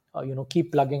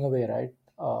 keep plugging away, right?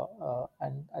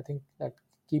 And I think that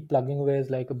keep plugging away is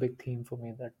like a big theme for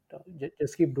me, that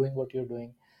just keep doing what you're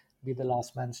doing, be the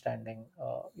last man standing,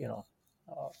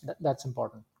 that's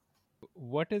important.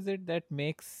 What is it that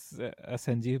makes a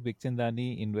Sanjeev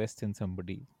Bikhchandani invest in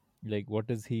somebody? Like, what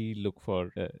does he look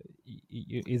for?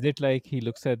 Is it like he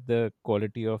looks at the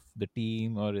quality of the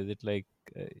team, or is it like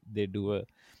they do a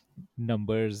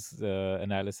numbers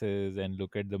analysis and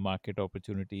look at the market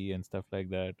opportunity and stuff like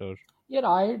that? Or Yeah,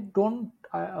 I don't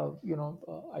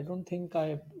think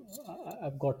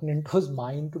I've gotten into his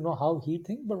mind to know how he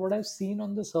thinks. But what I've seen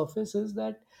on the surface is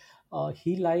that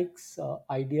he likes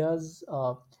ideas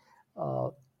uh,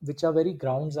 which are very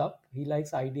grounds up. He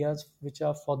likes ideas which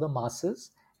are for the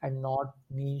masses and not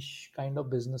niche kind of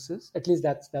businesses. At least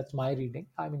that's my reading.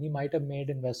 I mean, he might have made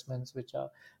investments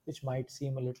which might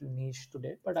seem a little niche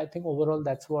today, but I think overall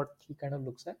that's what he kind of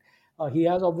looks at. He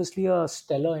has obviously a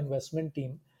stellar investment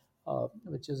team,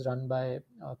 which is run by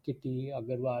Kitty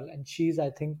Agarwal, and she's,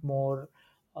 I think, more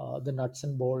the nuts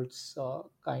and bolts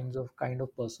kind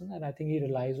of person, and I think he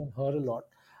relies on her a lot.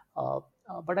 Uh,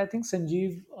 but I think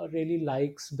Sanjeev really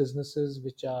likes businesses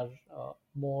which are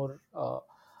more, uh,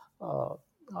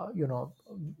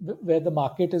 where the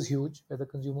market is huge, where the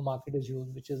consumer market is huge,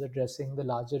 which is addressing the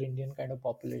larger Indian kind of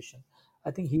population.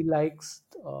 I think he likes,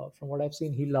 from what I've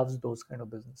seen, he loves those kind of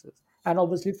businesses, and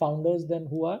obviously founders then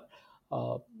who are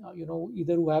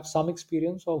either who have some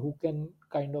experience or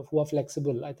who are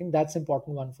flexible. I think that's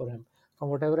important one for him. From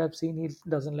whatever I've seen, he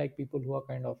doesn't like people who are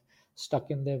kind of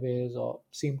stuck in their ways or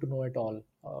seem to know it all.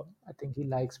 I think he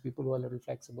likes people who are a little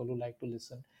flexible, who like to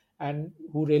listen, and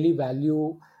who really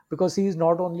value, because he's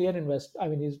not only an investor. I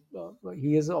mean,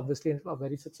 he is obviously a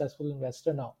very successful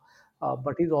investor now,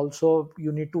 but he's also,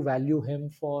 you need to value him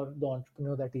for the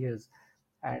entrepreneur that he is.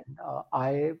 And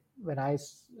when I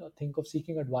think of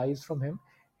seeking advice from him,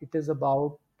 it is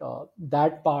about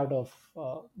that part of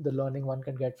the learning one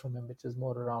can get from him, which is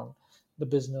more around the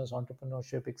business,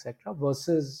 entrepreneurship, etc.,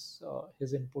 versus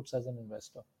his inputs as an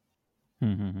investor.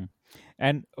 Mm-hmm.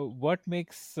 And what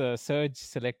makes Surge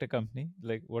select a company?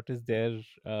 Like, what is their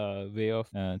way of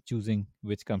choosing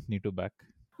which company to back?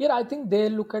 Yeah, I think they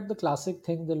look at the classic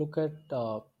thing. They look at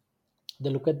the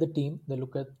team, they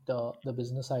look at the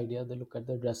business idea, they look at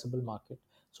the addressable market.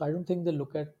 So I don't think they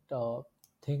look at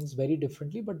things very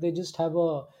differently, but they just have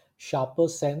a sharper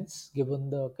sense, given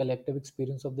the collective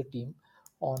experience of the team,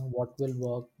 on what will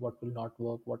work, what will not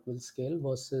work, what will scale,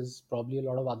 versus probably a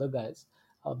lot of other guys,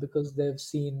 because they've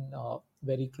seen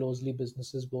very closely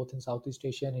businesses both in Southeast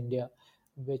Asia and India,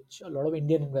 which a lot of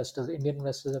Indian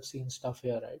investors have seen stuff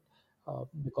here, right?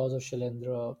 Because of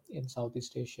Shailendra in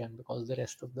Southeast Asia and because of the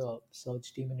rest of the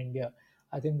search team in India,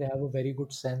 I think they have a very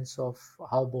good sense of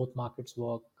how both markets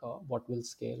work, what will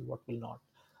scale, what will not.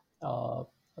 Uh,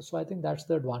 so I think that's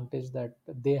the advantage that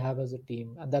they have as a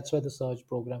team, and that's why the Surge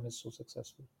program is so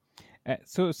successful.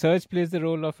 So Surge plays the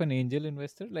role of an angel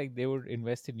investor, like they would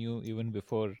invest in you even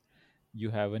before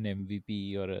you have an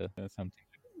MVP or something.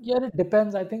 Yeah, it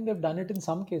depends. I think they've done it in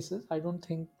some cases. I don't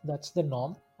think that's the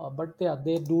norm, but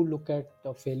they do look at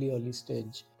fairly early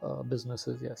stage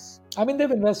businesses. Yes, I mean they've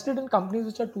invested in companies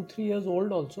which are 2-3 years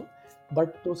old also,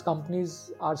 but those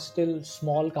companies are still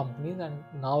small companies and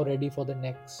now ready for the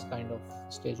next kind of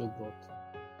stage of growth.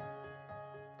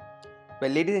 Well,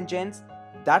 ladies and gents,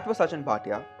 that was Sachin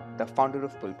Bhatia, the founder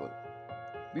of Bulbul.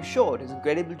 We're sure his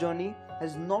incredible journey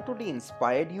has not only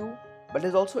inspired you, but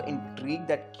has also intrigued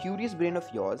that curious brain of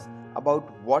yours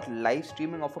about what live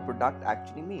streaming of a product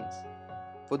actually means.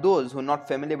 For those who are not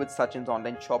familiar with Sachin's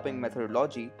online shopping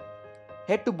methodology,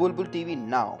 head to Bulbul TV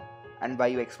now, and while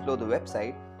you explore the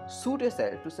website, suit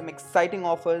yourself to some exciting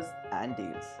offers and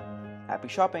deals. Happy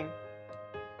shopping!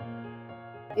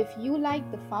 If you like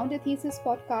the Founder Thesis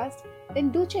podcast,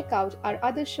 then do check out our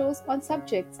other shows on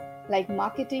subjects like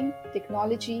marketing,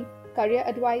 technology, career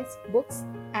advice, books,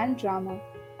 and drama.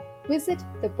 Visit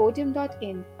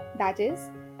thepodium.in, that is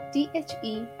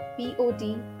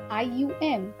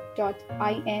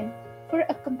thepodium.in, for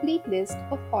a complete list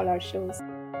of all our shows.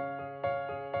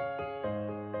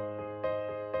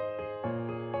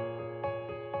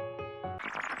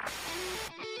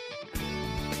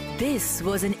 This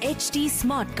was an HT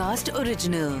Smartcast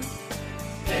original.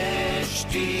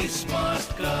 HT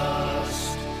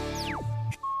Smartcast.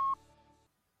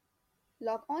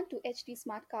 Log on to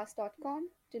htsmartcast.com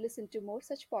to listen to more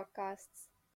such podcasts.